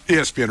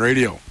 ESPN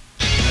Radio.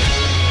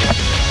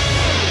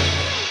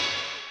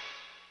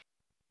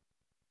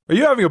 Are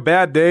you having a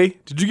bad day?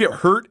 Did you get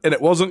hurt and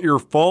it wasn't your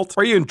fault?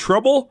 Are you in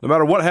trouble? No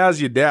matter what has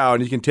you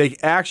down, you can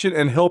take action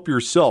and help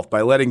yourself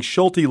by letting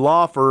Schulte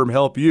Law Firm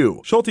help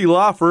you. Schulte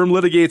Law Firm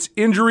litigates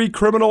injury,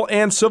 criminal,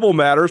 and civil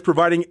matters,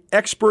 providing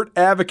expert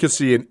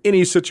advocacy in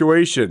any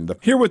situation.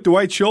 Here with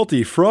Dwight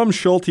Schulte from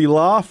Schulte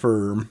Law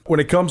Firm. When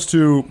it comes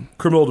to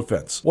criminal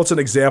defense, what's an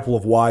example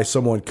of why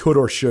someone could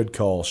or should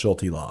call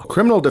Schulte Law?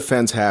 Criminal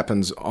defense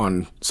happens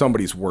on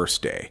somebody's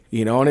worst day,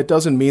 and it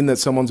doesn't mean that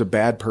someone's a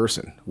bad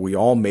person. We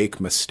all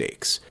make mistakes.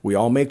 We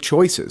all make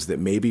choices that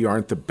maybe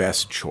aren't the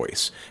best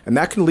choice, and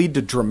that can lead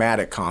to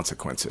dramatic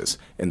consequences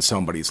in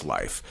somebody's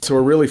life. So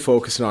we're really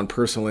focusing on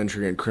personal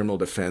injury and criminal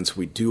defense.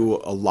 We do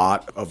a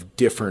lot of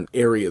different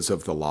areas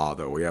of the law,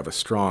 though. We have a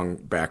strong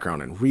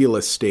background in real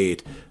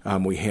estate.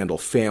 We handle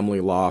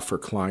family law for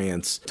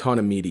clients, ton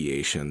of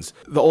mediations.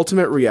 The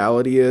ultimate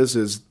reality is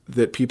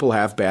that people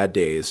have bad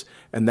days,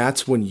 and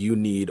that's when you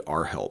need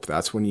our help.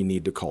 That's when you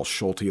need to call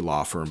Schulte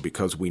Law Firm,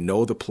 because we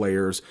know the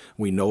players,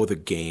 we know the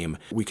game.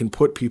 We can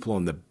put people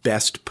in the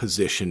best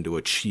position to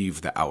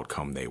achieve the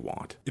outcome they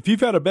want. If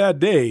you've had a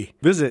bad day,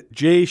 visit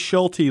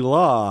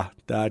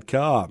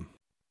jschultelaw.com.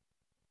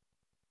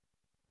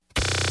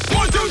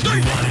 1, 2,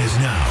 3. Nuanez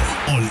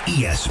Now on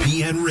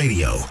ESPN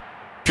Radio.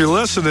 If you're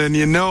listening,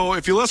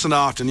 if you listen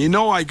often,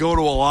 I go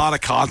to a lot of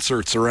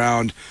concerts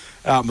around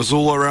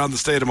Missoula, around the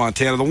state of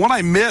Montana. The one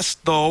I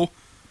missed, though,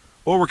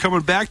 we're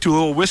coming back to a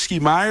little Whiskey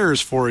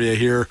Myers for you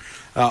here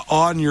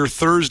on your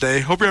Thursday.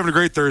 Hope you're having a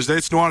great Thursday.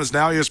 It's Nuanez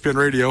Now, ESPN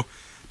Radio.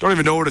 Don't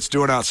even know what it's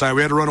doing outside.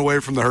 We had to run away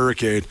from the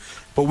hurricane.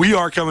 But we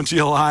are coming to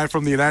you live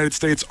from the United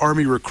States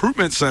Army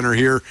Recruitment Center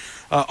here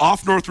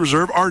off North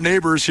Reserve, our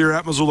neighbors here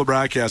at Missoula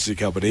Broadcasting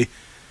Company.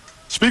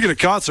 Speaking of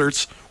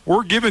concerts,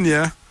 we're giving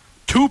you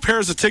 2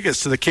 pairs of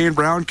tickets to the Kane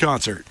Brown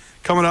concert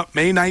coming up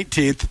May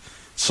 19th.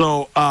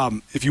 So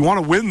if you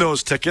want to win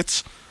those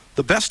tickets,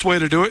 the best way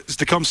to do it is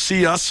to come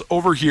see us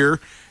over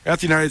here at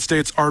the United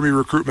States Army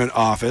Recruitment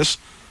Office.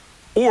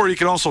 Or you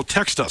can also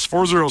text us,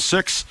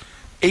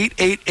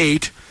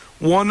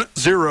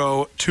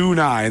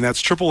 406-888-1029.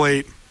 That's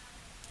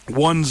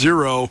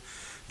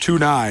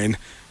 888-1029.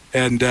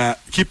 And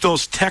keep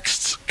those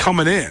texts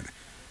coming in.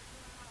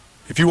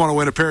 If you want to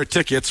win a pair of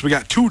tickets, we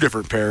got 2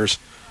 different pairs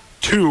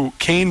to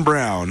Kane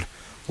Brown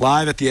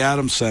live at the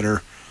Adams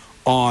Center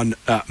on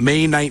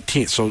May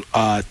 19th. So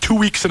 2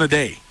 weeks and a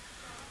day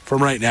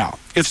from right now.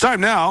 It's time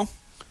now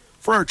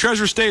for our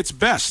Treasure State's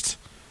Best,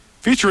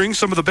 featuring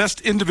some of the best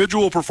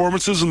individual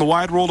performances in the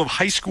wide world of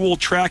high school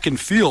track and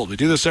field. We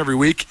do this every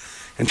week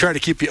and try to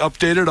keep you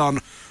updated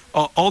on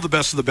all the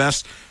best of the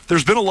best.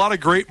 There's been a lot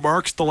of great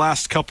marks the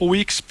last couple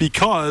weeks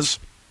because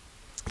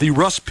the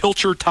Russ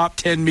Pilcher Top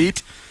 10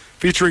 meet,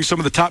 featuring some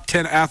of the top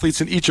 10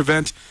 athletes in each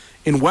event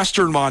in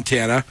western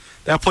Montana,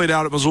 that played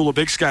out at Missoula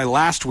Big Sky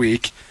last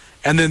week.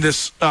 And then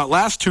this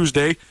last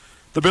Tuesday,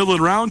 the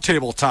Midland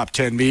Roundtable Top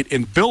 10 meet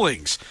in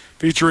Billings,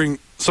 featuring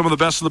some of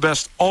the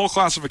best all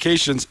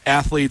classifications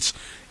athletes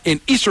in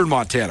eastern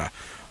Montana,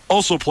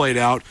 also played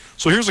out.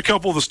 So here's a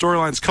couple of the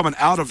storylines coming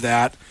out of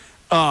that.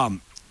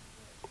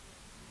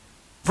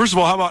 First of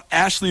all, how about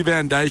Ashley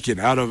Van Dyken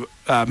out of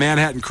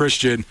Manhattan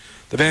Christian?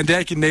 The Van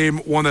Dyken name,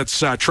 one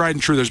that's tried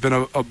and true. There's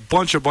been a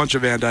bunch of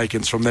Van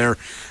Dykens from there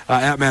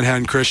at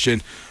Manhattan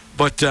Christian.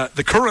 But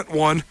the current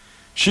one,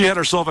 she had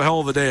herself a hell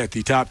of a day at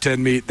the top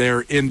 10 meet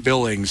there in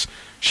Billings.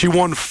 She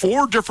won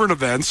 4 different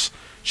events.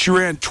 She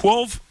ran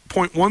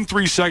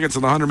 12.13 seconds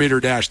on the 100-meter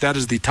dash. That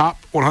is the top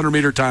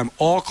 100-meter time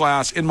all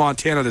class in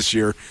Montana this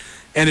year.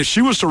 And if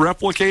she was to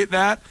replicate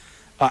that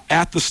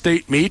at the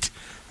state meet,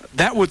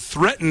 that would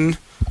threaten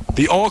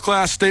the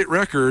all-class state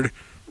record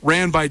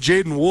ran by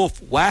Jaden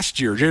Wolf last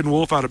year. Jaden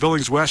Wolf out of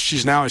Billings West.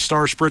 She's now a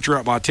star sprinter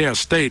at Montana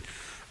State.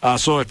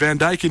 So if Van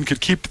Dyken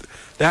could keep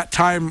that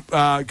time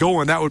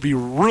going, that would be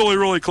really,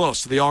 really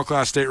close to the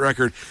all-class state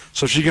record.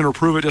 So if she can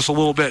improve it just a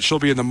little bit, she'll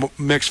be in the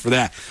mix for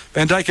that.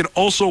 Van Dyken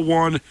also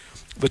won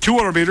the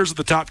 200 meters at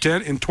the top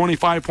 10 in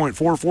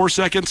 25.44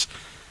 seconds.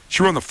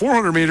 She ran the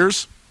 400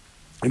 meters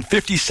in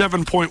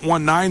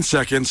 57.19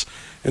 seconds,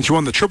 and she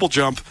won the triple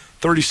jump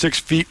 36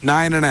 feet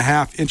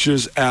 9.5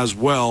 inches as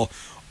well.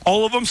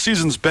 All of them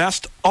season's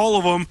best. All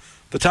of them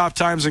the top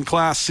times in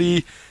Class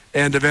C.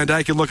 And Van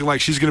Dyken looking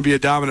like she's going to be a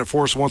dominant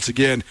force once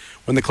again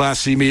when the Class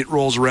C meet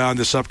rolls around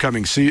this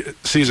upcoming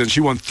season. She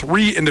won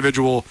 3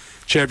 individual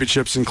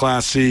championships in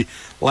Class C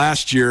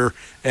last year,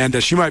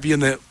 and she might be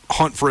in the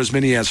hunt for as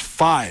many as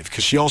 5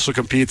 because she also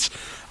competes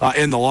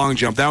in the long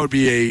jump. That would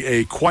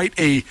be quite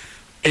a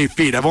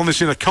feat. I've only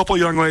seen a couple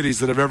young ladies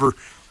that have ever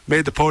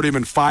made the podium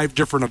in 5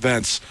 different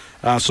events,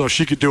 so if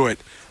she could do it,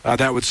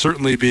 that would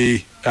certainly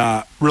be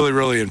really,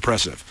 really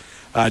impressive.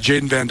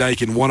 Jaden Van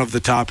Dyken, one of the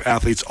top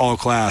athletes all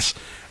class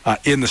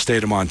in the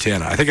state of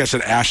Montana. I think I said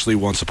Ashley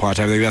once upon a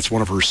time. I think that's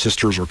one of her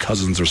sisters or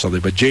cousins or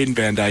something. But Jaden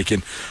Van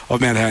Dyken of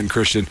Manhattan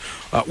Christian,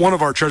 one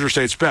of our Treasure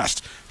State's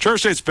best. Treasure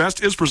State's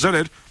best is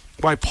presented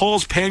by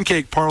Paul's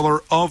Pancake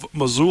Parlor of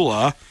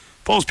Missoula.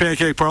 Paul's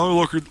Pancake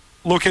Parlor,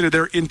 located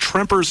there in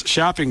Tremper's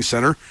Shopping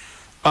Center.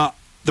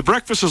 The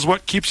breakfast is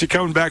what keeps you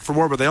coming back for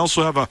more, but they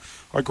also have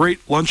a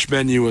great lunch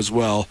menu as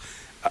well.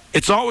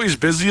 It's always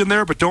busy in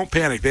there, but don't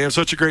panic. They have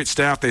such a great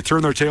staff. They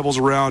turn their tables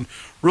around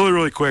really,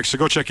 really quick. So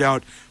go check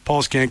out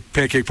Paul's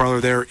Pancake Parlor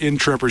there in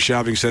Tremper's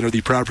Shopping Center,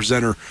 the proud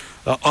presenter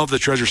of the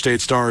Treasure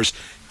State Stars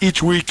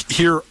each week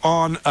here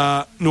on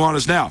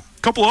Nuanez Now.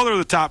 A couple other of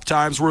the top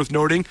times worth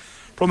noting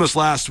from this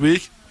last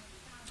week.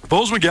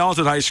 Bozeman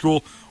Gallatin High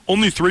School,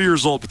 only 3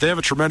 years old, but they have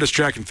a tremendous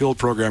track and field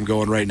program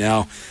going right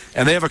now.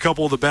 And they have a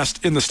couple of the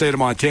best in the state of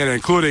Montana,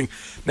 including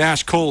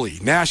Nash Coley.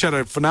 Nash had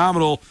a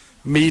phenomenal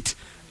meet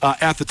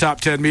at the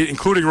top 10 meet,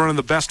 including running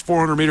the best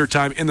 400-meter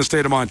time in the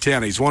state of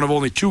Montana. He's one of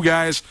only 2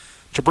 guys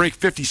to break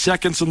 50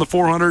 seconds in the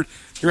 400.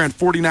 He ran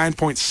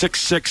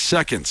 49.66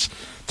 seconds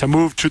to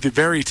move to the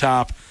very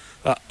top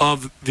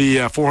of the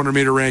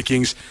 400-meter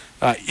rankings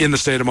in the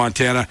state of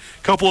Montana.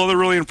 A couple other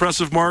really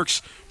impressive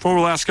marks from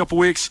the last couple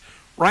weeks.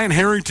 Ryan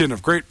Harrington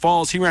of Great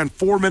Falls, he ran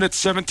 4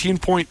 minutes,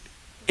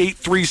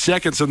 17.83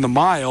 seconds in the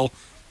mile.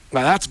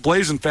 Now that's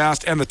blazing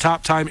fast and the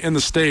top time in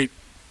the state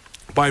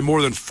by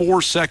more than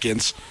 4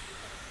 seconds.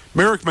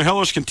 Merrick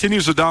Mihelish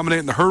continues to dominate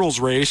in the hurdles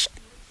race,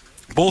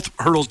 both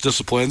hurdles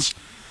disciplines.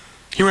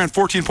 He ran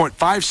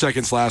 14.5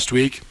 seconds last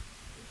week,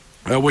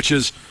 which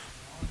is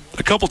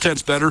a couple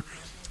tenths better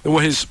than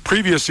what his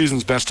previous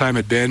season's best time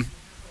had been.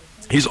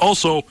 He's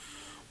also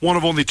one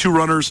of only 2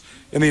 runners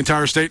in the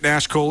entire state,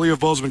 Nash Coley of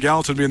Bozeman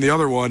Gallatin being the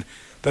other one,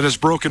 that has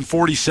broken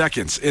 40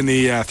 seconds in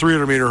the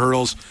 300-meter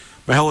hurdles.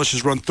 Mihelish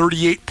has run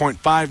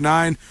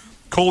 38.59.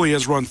 Coley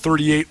has run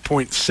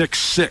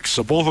 38.66.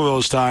 So both of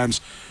those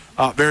times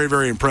very,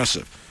 very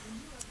impressive.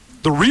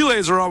 The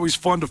relays are always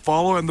fun to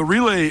follow, and the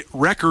relay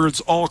records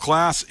all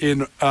class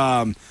in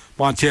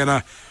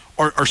Montana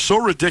are so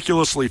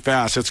ridiculously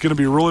fast. It's going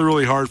to be really,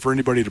 really hard for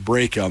anybody to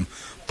break them.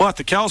 But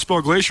the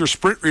Kalispell Glacier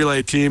Sprint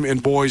Relay team in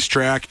boys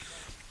track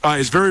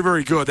is very,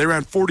 very good. They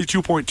ran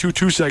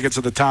 42.22 seconds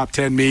at the top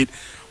 10 meet,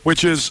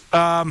 which is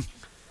about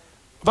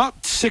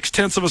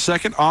 0.6 of a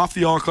second off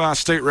the all-class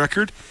state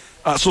record.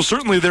 So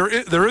certainly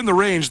they're in the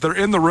range. They're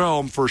in the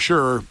realm for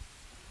sure.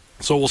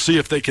 So we'll see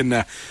if they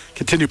can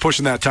continue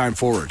pushing that time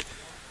forward.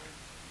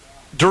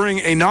 During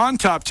a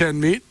non-top 10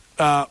 meet,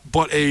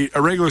 but a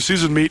regular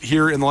season meet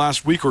here in the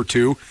last week or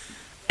two,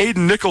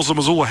 Aiden Nichols of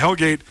Missoula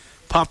Hellgate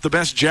popped the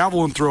best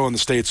javelin throw in the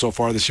state so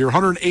far this year,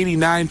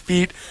 189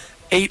 feet,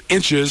 8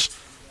 inches.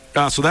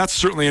 So that's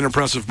certainly an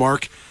impressive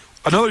mark.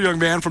 Another young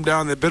man from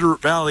down in the Bitterroot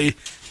Valley,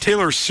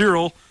 Taylor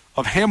Cyril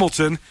of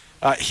Hamilton,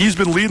 he's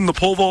been leading the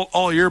pole vault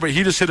all year, but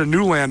he just hit a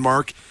new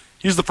landmark.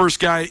 He's the first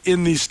guy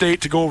in the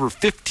state to go over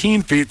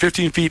 15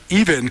 feet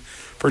even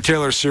for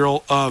Taylor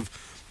Cyril of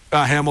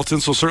Hamilton.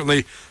 So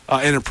certainly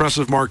an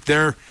impressive mark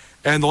there.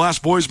 And the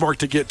last boys mark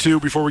to get to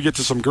before we get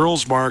to some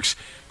girls marks,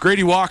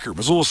 Grady Walker,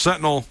 Missoula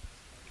Sentinel.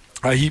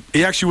 He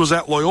actually was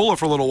at Loyola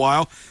for a little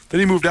while. Then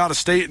he moved out of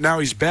state, and now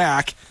he's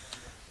back.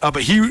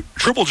 But he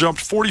triple jumped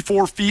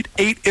 44 feet,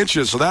 8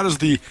 inches. So that is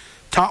the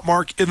top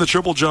mark in the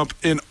triple jump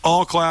in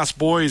all-class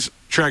boys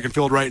track and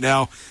field right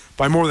now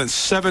by more than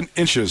 7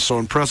 inches. So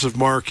impressive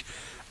mark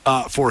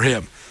for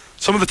him.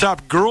 Some of the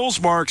top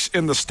girls marks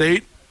in the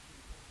state.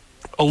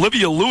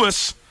 Olivia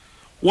Lewis,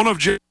 one of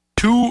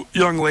 2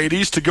 young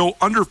ladies to go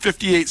under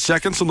 58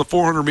 seconds on the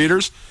 400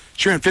 meters.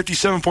 She ran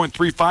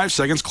 57.35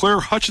 seconds. Claire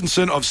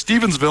Hutchinson of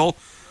Stevensville,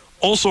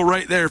 also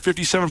right there,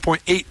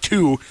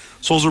 57.82.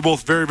 So those are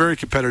both very, very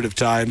competitive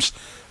times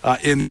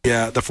in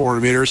the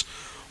 400 meters.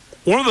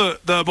 One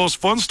of the most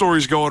fun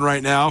stories going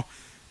right now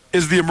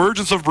is the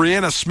emergence of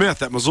Brianna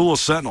Smith at Missoula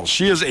Sentinel.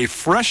 She is a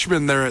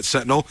freshman there at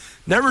Sentinel,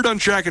 never done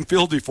track and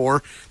field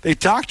before. They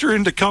talked her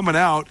into coming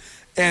out,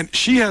 and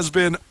she has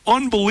been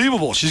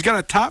unbelievable. She's got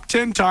a top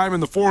 10 time in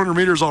the 400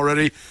 meters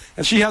already,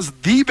 and she has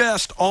the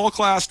best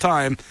all-class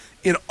time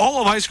in all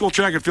of high school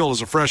track and field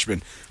as a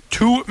freshman.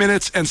 2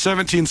 minutes and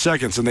 17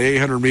 seconds in the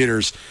 800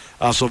 meters.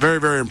 So very,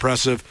 very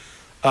impressive.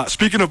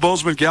 Speaking of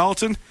Bozeman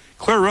Gallatin,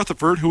 Claire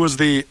Rutherford, who was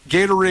the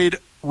Gatorade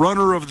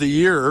Runner of the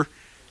Year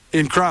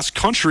in cross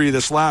country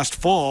this last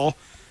fall,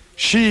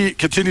 she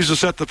continues to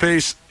set the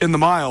pace in the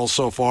miles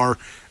so far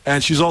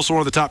and she's also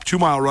one of the top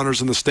 2-mile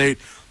runners in the state.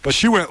 But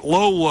she went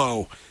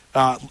low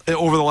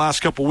over the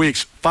last couple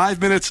weeks.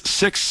 5 minutes,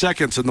 6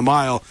 seconds in the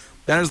mile.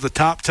 That is the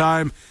top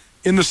time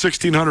in the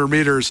 1,600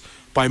 meters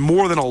by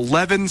more than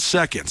 11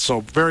 seconds.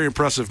 So very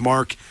impressive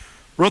mark.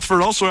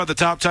 Rutherford also had the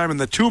top time in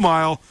the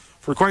 2-mile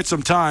for quite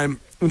some time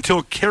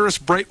until Karis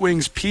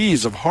Brightwings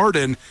Pease of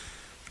Hardin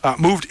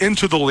moved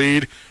into the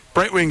lead.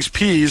 Brightwings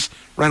Pease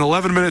ran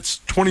 11 minutes,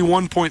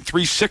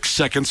 21.36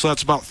 seconds, so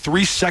that's about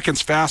 3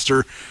 seconds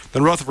faster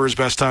than Rutherford's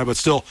best time, but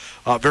still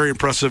very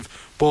impressive,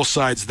 both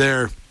sides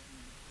there.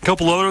 A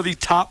couple other of the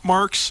top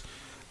marks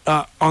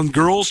on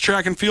girls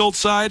track and field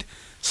side.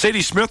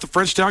 Sadie Smith of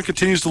Frenchtown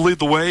continues to lead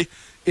the way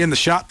in the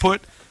shot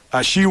put.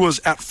 She was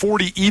at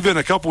 40 even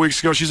a couple weeks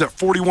ago. She's at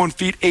 41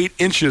 feet 8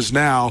 inches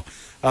now.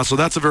 So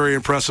that's a very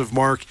impressive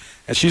mark.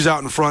 And she's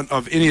out in front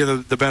of any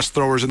of the best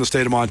throwers in the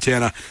state of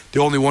Montana. The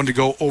only one to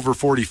go over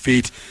 40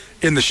 feet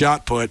in the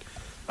shot put.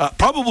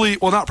 Certainly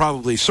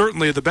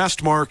the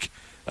best mark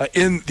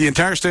in the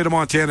entire state of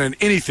Montana in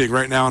anything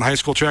right now in high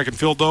school track and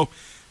field, though,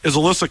 is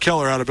Alyssa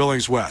Keller out of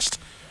Billings West.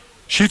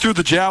 She threw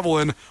the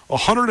javelin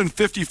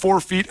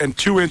 154 feet and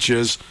 2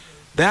 inches.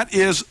 That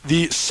is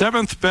the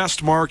 7th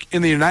best mark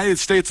in the United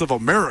States of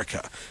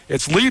America.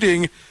 It's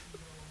leading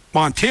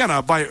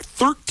Montana by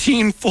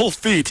 13 full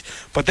feet,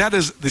 but that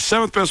is the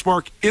 7th best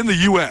mark in the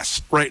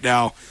U.S. right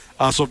now.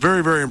 So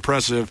very, very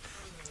impressive,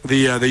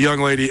 the young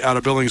lady out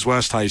of Billings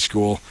West High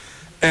School.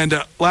 And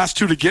last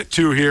two to get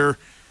to here,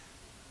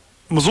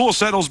 Missoula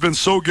Sentinel's been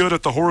so good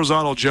at the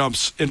horizontal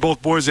jumps in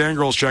both boys and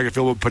girls track and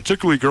field, but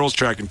particularly girls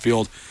track and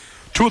field.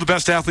 Two of the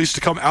best athletes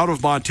to come out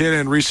of Montana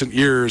in recent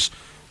years,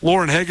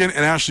 Lauren Hagan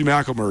and Ashley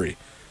McElmurray.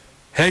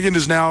 Hagan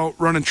is now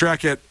running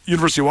track at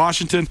University of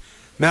Washington.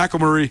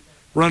 McElmurray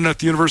running at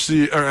the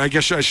University, or I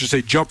guess I should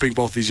say jumping,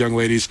 both these young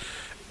ladies,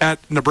 at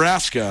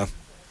Nebraska.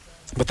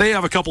 But they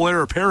have a couple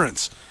heir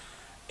apparents,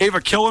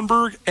 Ava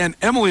Killenberg and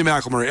Emily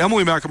McElmurray.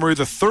 Emily McElmurray,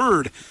 the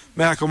third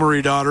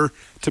McElmurray daughter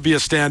to be a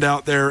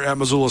standout there at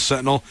Missoula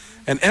Sentinel.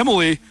 And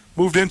Emily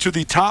moved into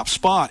the top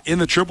spot in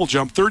the triple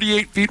jump,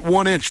 38 feet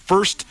 1 inch,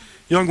 first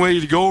young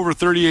lady to go over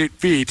 38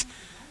 feet.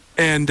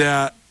 And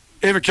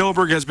Ava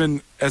Killenberg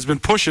has been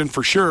pushing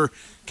for sure.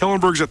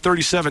 Killenberg's at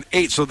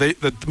 37.8, so the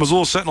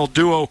Missoula Sentinel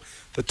duo,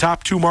 the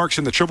top 2 marks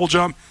in the triple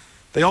jump.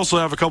 They also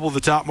have a couple of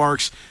the top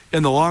marks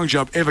in the long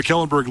jump. Ava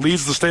Killenberg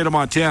leads the state of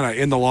Montana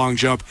in the long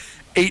jump,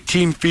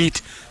 18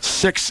 feet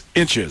 6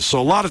 inches. So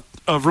a lot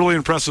of really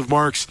impressive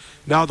marks.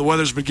 Now the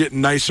weather's been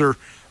getting nicer.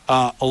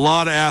 A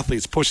lot of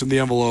athletes pushing the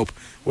envelope,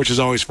 which is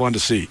always fun to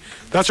see.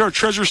 That's our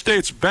Treasure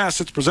State's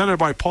Best. It's presented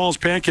by Paul's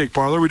Pancake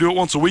Parlor. We do it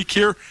once a week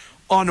here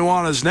on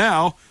Nuanez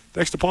Now.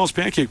 Thanks to Paul's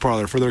Pancake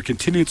Parlor for their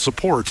continued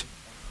support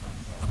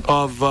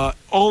of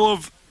all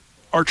of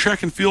our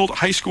track and field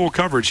high school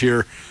coverage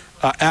here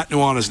at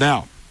Nuanez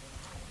Now.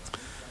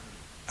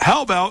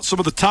 How about some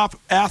of the top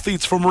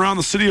athletes from around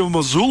the city of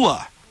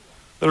Missoula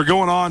that are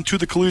going on to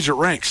the collegiate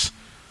ranks?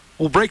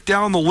 We'll break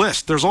down the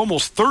list. There's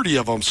almost 30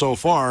 of them so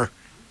far.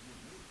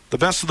 The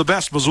best of the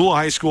best Missoula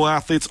high school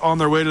athletes on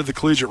their way to the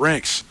collegiate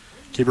ranks.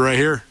 Keep it right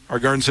here. Our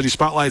Garden City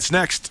Spotlight's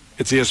next.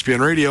 It's ESPN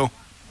Radio.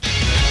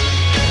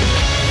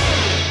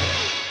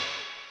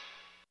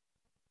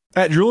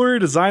 At Jewelry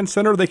Design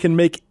Center, they can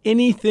make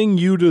anything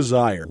you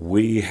desire.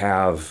 We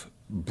have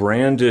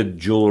branded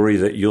jewelry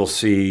that you'll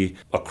see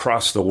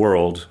across the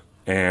world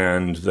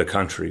and the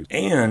country.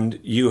 And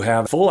you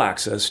have full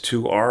access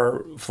to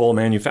our full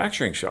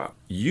manufacturing shop.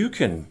 You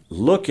can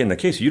look in the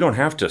case. You don't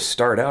have to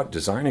start out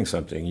designing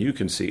something. You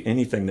can see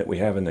anything that we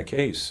have in the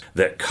case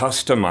that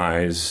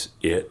customize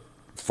it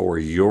for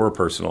your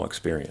personal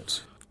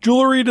experience.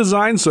 Jewelry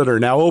Design Center,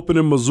 now open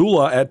in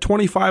Missoula at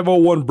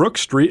 2501 Brook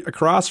Street,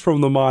 across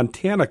from the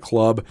Montana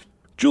Club.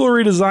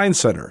 Jewelry Design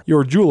Center,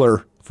 your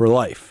jeweler for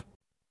life.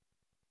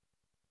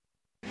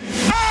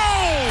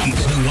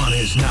 It's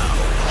Nuanez Now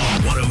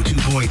on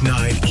 102.9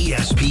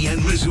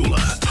 ESPN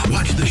Missoula.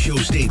 Watch the show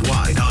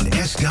statewide on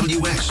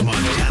SWX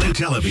Montana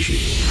Television.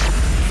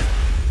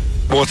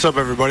 What's up,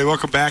 everybody?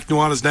 Welcome back.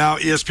 Nuanez Now,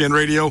 ESPN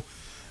Radio,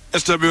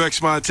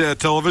 SWX Montana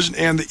Television,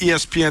 and the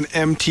ESPN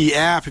MT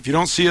app. If you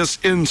don't see us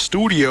in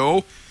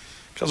studio,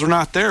 because we're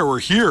not there, we're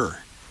here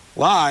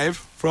live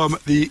from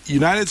the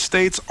United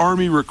States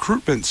Army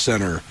Recruitment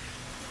Center,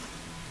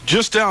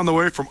 just down the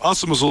way from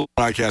us in Missoula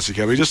Broadcasting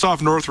Company, just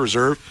off North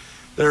Reserve.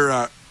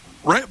 They're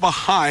right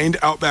behind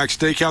Outback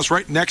Steakhouse,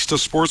 right next to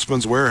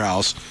Sportsman's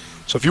Warehouse.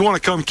 So if you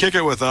want to come kick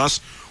it with us,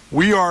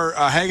 we are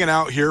hanging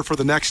out here for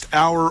the next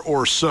hour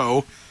or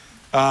so.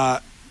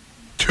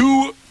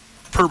 Two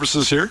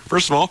purposes here.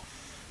 First of all,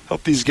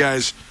 help these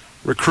guys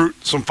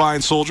recruit some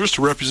fine soldiers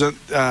to represent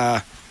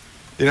the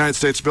United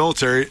States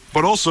military,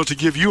 but also to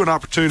give you an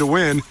opportunity to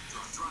win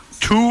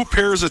 2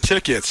 pairs of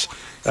tickets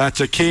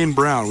to Kane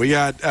Brown. We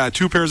got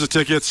 2 pairs of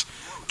tickets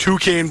to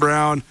Kane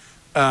Brown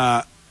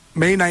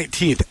May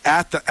 19th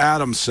at the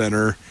Adams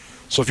Center.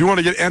 So if you want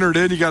to get entered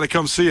in, you got to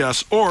come see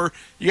us, or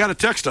you got to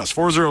text us,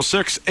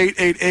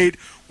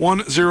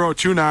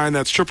 406-888-1029.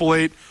 That's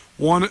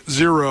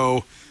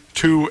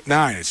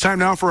 888-1029. It's time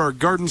now for our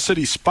Garden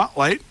City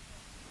Spotlight.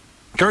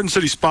 Garden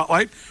City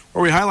Spotlight,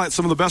 where we highlight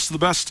some of the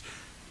best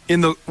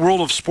in the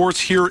world of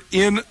sports here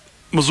in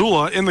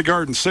Missoula, in the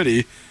Garden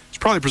City. It's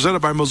probably presented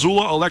by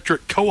Missoula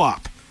Electric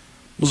Co-op.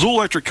 Missoula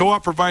Electric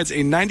Co-op provides a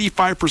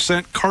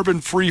 95%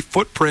 carbon-free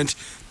footprint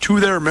to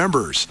their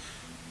members.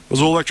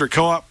 Missoula Electric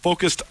Co-op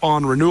focused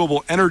on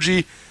renewable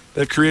energy.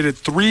 They've created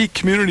 3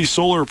 community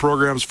solar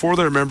programs for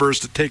their members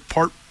to take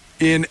part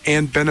in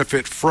and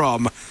benefit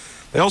from.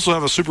 They also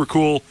have a super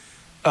cool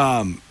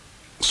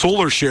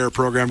solar share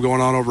program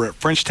going on over at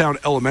Frenchtown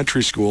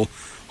Elementary School.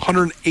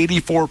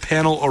 184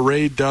 panel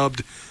array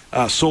dubbed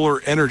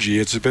solar energy.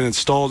 It's been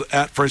installed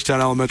at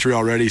Frenchtown Elementary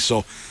already,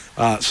 so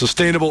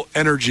sustainable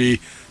energy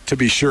to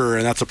be sure,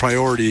 and that's a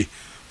priority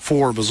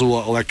for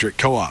Missoula Electric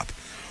Co-op.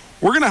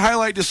 We're going to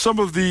highlight just some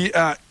of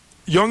the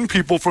young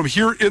people from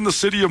here in the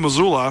city of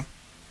Missoula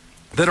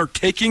that are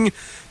taking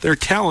their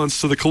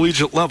talents to the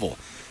collegiate level.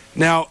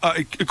 Now,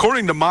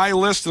 according to my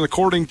list and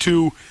according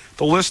to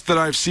the list that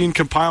I've seen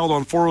compiled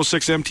on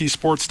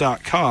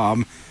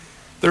 406mtsports.com,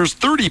 there's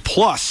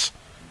 30-plus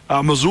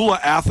Missoula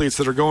athletes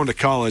that are going to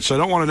college, so I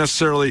don't want to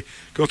necessarily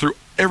go through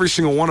every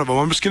single one of them.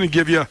 I'm just going to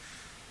give you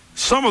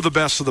some of the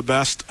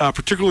best,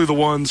 particularly the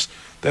ones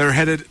that are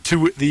headed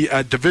to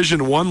the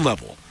Division I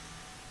level.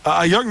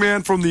 A young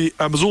man from the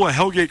Missoula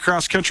Hellgate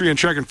cross country and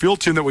track and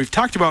field team that we've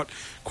talked about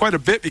quite a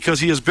bit because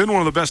he has been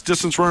one of the best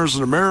distance runners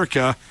in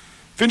America,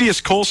 Phineas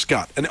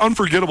Colescott, an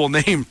unforgettable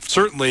name,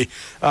 certainly,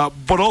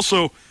 but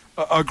also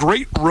a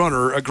great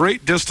runner, a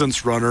great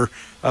distance runner,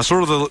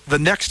 sort of the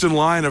next in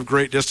line of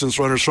great distance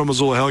runners from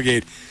Missoula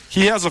Hellgate.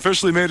 He has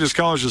officially made his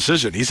college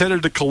decision. He's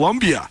headed to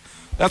Columbia.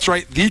 That's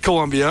right, the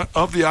Columbia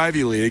of the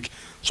Ivy League.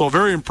 So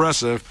very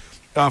impressive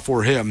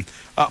for him.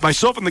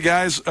 Myself and the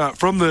guys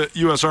from the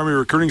U.S. Army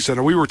Recruiting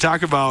Center, we were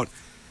talking about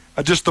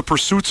just the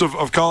pursuits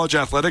of college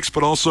athletics,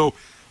 but also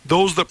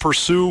those that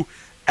pursue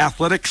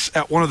athletics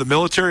at one of the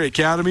military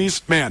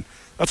academies. Man,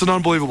 that's an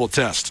unbelievable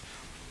test.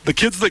 The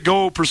kids that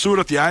go pursue it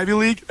at the Ivy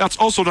League, that's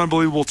also an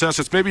unbelievable test.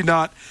 It's maybe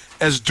not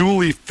as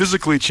dually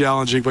physically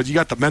challenging, but you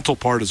got the mental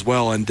part as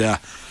well. And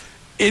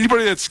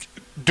anybody that's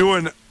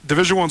doing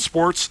Division I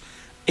sports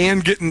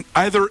and getting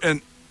either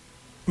an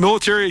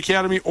military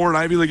academy or an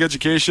Ivy League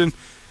education,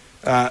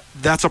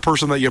 that's a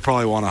person that you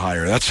probably want to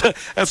hire.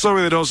 That's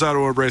somebody that knows how to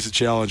embrace a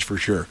challenge for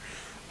sure.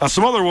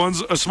 Some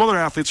other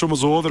athletes from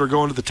Missoula that are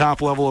going to the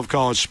top level of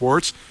college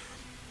sports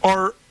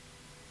are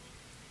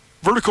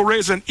vertical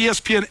raise and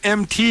ESPN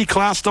MT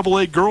Class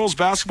AA Girls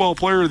Basketball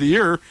Player of the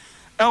Year,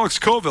 Alex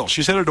Colville.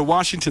 She's headed to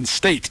Washington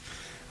State.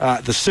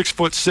 The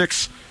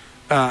 6'6"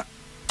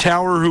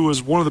 tower who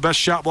is one of the best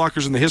shot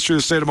blockers in the history of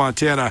the state of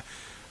Montana.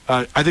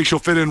 I think she'll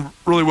fit in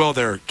really well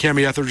there.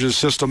 Cammie Etheridge's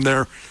system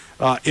there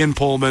in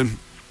Pullman.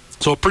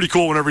 So pretty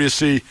cool whenever you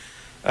see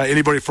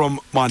anybody from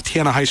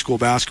Montana high school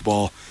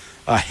basketball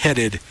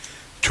headed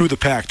to the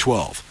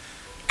Pac-12.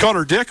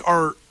 Connor Dick,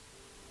 our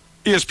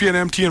ESPN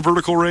MT and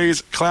Vertical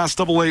Rays Class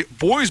AA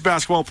Boys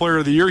Basketball Player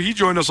of the Year. He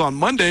joined us on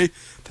Monday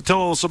to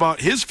tell us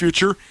about his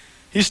future.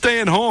 He's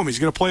staying home. He's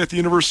going to play at the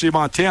University of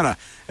Montana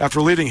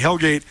after leading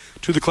Hellgate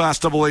to the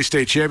Class AA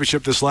State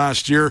Championship this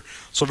last year.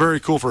 So very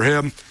cool for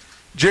him.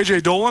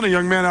 J.J. Dolan, a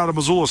young man out of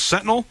Missoula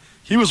Sentinel,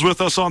 he was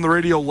with us on the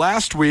radio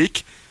last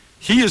week.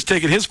 He has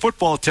taken his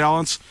football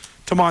talents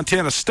to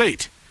Montana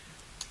State.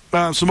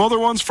 Some other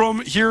ones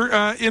from here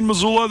in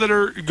Missoula that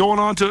are going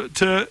on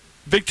to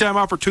big-time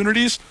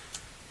opportunities.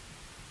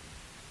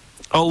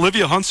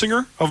 Olivia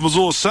Hunsinger of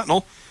Missoula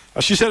Sentinel.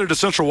 She's headed to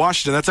Central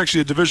Washington. That's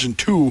actually a Division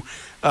II,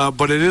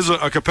 but it is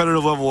a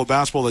competitive level of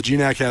basketball that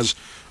GNAC has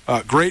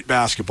great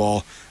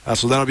basketball,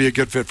 so that'll be a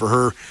good fit for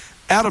her.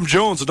 Adam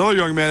Jones, another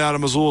young man out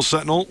of Missoula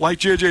Sentinel. Like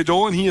J.J.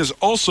 Dolan, he is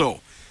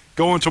also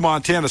going to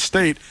Montana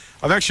State.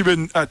 I've actually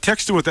been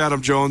texting with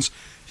Adam Jones.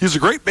 He's a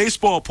great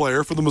baseball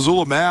player for the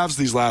Missoula Mavs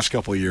these last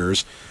couple of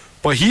years,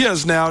 but he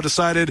has now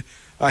decided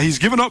he's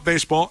given up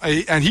baseball,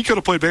 and he could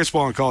have played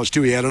baseball in college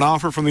too. He had an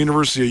offer from the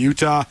University of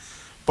Utah,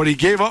 but he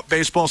gave up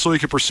baseball so he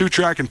could pursue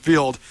track and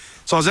field.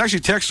 So I was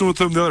actually texting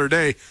with him the other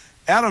day.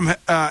 Adam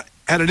had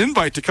an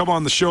invite to come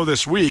on the show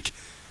this week,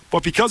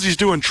 but because he's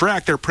doing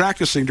track, they're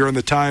practicing during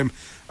the time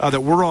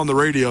that we're on the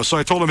radio. So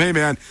I told him, hey,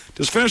 man,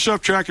 just finish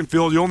up track and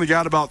field. You only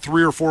got about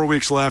 3 or 4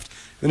 weeks left.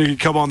 Then you can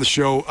come on the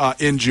show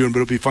in June. But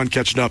it'll be fun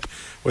catching up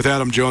with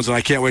Adam Jones, and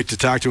I can't wait to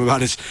talk to him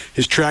about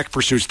his track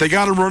pursuits. They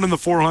got him running the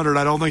 400.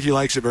 I don't think he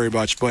likes it very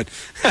much, but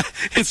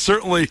it's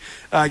certainly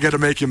going to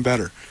make him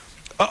better.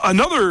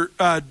 Another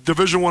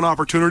Division I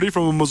opportunity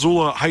from a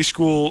Missoula high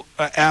school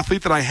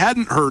athlete that I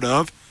hadn't heard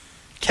of,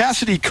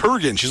 Cassidy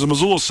Kurgan. She's a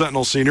Missoula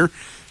Sentinel senior.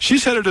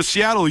 She's headed to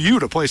Seattle U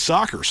to play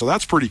soccer, so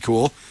that's pretty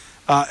cool.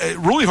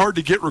 Really hard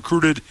to get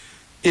recruited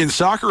in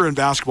soccer and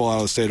basketball out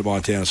of the state of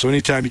Montana. So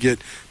anytime you get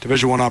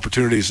Division I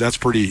opportunities, that's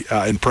pretty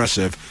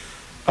impressive.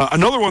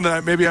 Another one that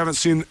I maybe haven't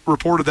seen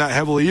reported that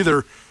heavily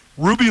either,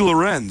 Ruby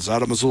Lorenz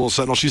out of Missoula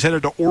Sentinel. She's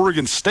headed to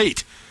Oregon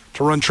State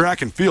to run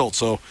track and field.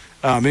 So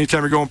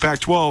anytime you're going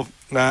Pac-12,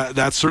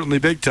 that's certainly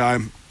big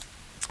time.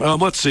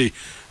 Let's see.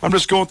 I'm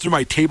just going through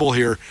my table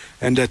here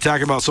and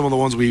talking about some of the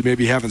ones we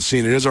maybe haven't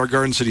seen. It is our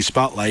Garden City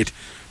Spotlight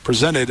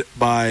presented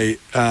by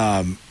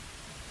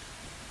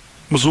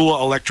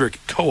Missoula Electric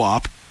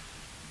Co-op.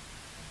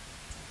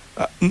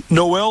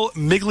 Noelle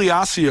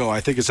Migliaccio, I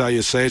think is how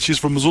you say it. She's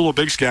from Missoula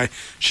Big Sky.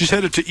 She's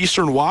headed to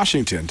Eastern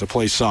Washington to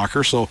play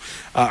soccer. So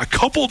a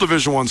couple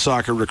Division I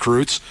soccer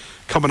recruits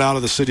coming out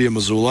of the city of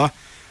Missoula.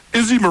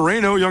 Izzy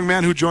Moreno, young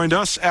man who joined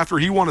us after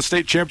he won a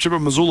state championship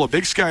at Missoula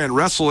Big Sky in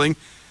wrestling.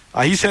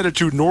 He's headed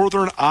to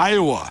Northern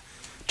Iowa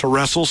to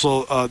wrestle.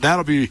 So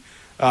that'll be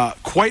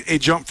quite a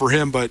jump for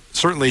him. But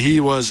certainly he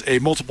was a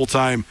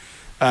multiple-time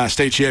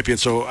state champion.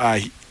 So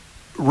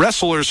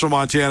wrestlers from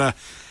Montana,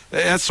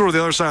 that's sort of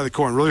the other side of the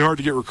coin. Really hard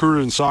to get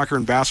recruited in soccer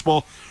and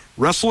basketball.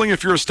 Wrestling,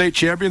 if you're a state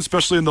champion,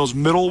 especially in those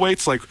middle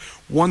weights, like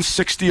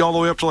 160 all the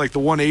way up to like the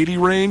 180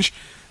 range,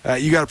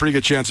 you got a pretty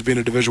good chance of being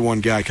a Division I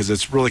guy because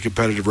it's really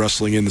competitive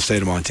wrestling in the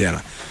state of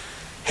Montana.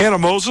 Hannah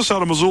Moses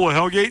out of Missoula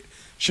Hellgate.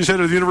 She's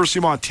headed to the University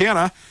of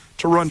Montana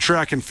to run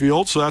track and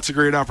field, so that's a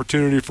great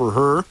opportunity for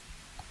her.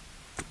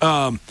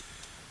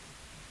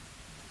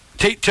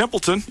 Tate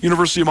Templeton,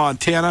 University of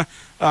Montana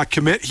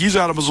commit. He's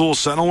out of Missoula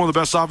Sentinel, one of the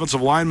best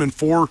offensive linemen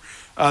for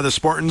the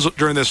Spartans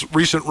during this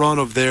recent run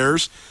of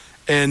theirs.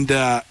 And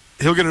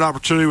he'll get an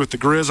opportunity with the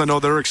Griz. I know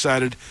they're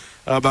excited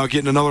about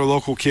getting another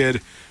local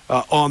kid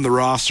on the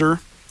roster.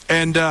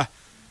 And the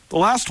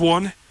last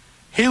one,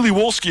 Haley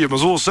Wolski of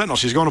Missoula Sentinel.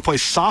 She's going to play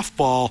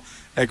softball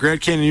at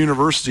Grand Canyon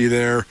University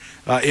there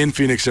in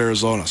Phoenix,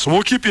 Arizona. So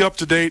we'll keep you up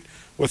to date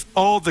with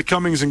all the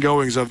comings and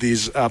goings of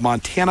these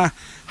Montana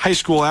high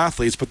school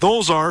athletes. But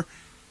those are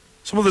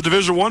some of the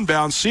Division I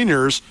bound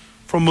seniors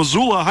from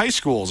Missoula high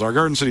schools. Our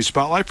Garden City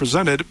Spotlight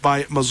presented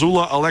by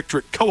Missoula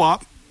Electric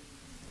Co-op.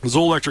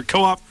 Missoula Electric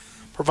Co-op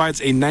provides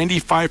a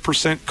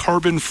 95%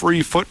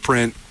 carbon-free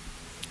footprint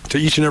to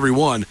each and every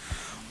one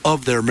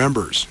of their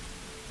members.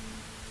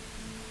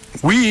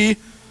 We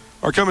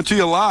are coming to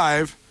you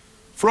live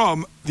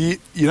from the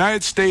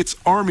United States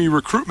Army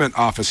Recruitment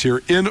Office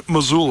here in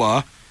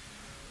Missoula.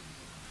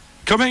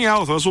 Come hang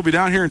out with us. We'll be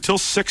down here until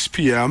 6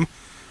 p.m.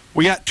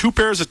 We got 2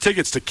 pairs of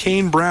tickets to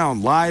Kane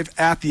Brown live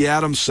at the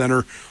Adams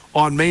Center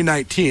on May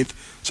 19th.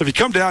 So if you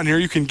come down here,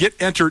 you can get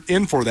entered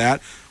in for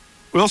that.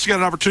 We also got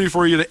an opportunity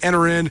for you to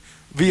enter in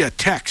via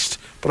text.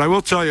 But I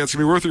will tell you, it's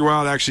going to be worth your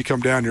while to actually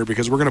come down here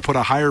because we're going to put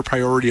a higher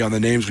priority on the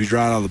names we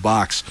draw out of the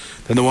box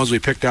than the ones we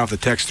picked off the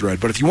text thread.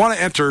 But if you want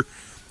to enter,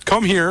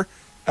 come here,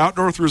 out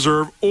North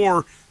Reserve,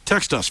 or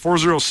text us,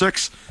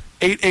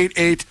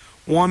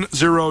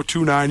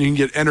 406-888-1029. You can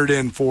get entered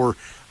in for,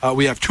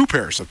 we have 2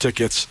 pairs of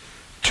tickets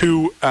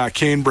to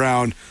Kane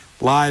Brown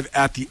live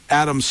at the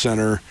Adams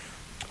Center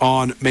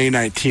on May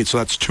 19th. So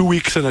that's 2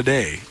 weeks and a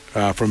day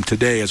from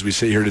today as we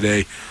sit here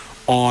today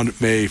on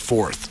May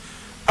 4th.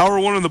 Hour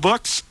 1 in the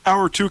books,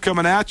 Hour 2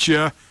 coming at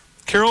you.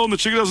 Carol and the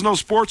Chicken Doesn't Know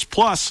Sports,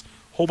 plus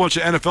a whole bunch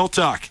of NFL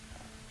talk.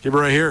 Give it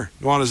right here.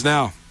 Nuanez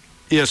Now,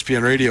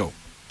 ESPN Radio.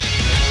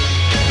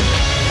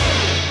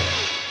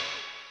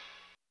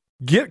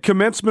 Get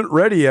commencement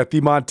ready at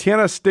the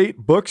Montana State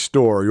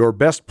Bookstore, your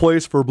best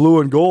place for blue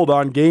and gold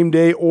on game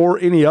day or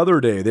any other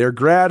day. Their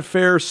grad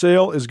fair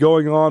sale is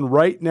going on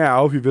right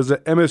now if you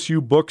visit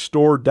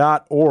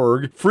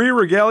msubookstore.org. Free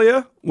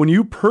regalia when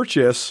you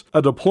purchase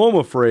a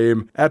diploma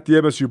frame at the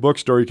MSU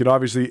Bookstore. You can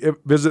obviously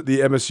visit the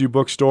MSU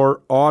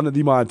Bookstore on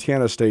the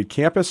Montana State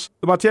campus.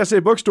 The Montana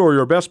State Bookstore,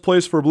 your best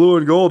place for blue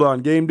and gold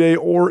on game day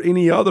or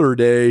any other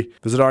day.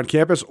 Visit on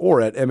campus or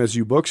at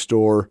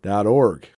msubookstore.org.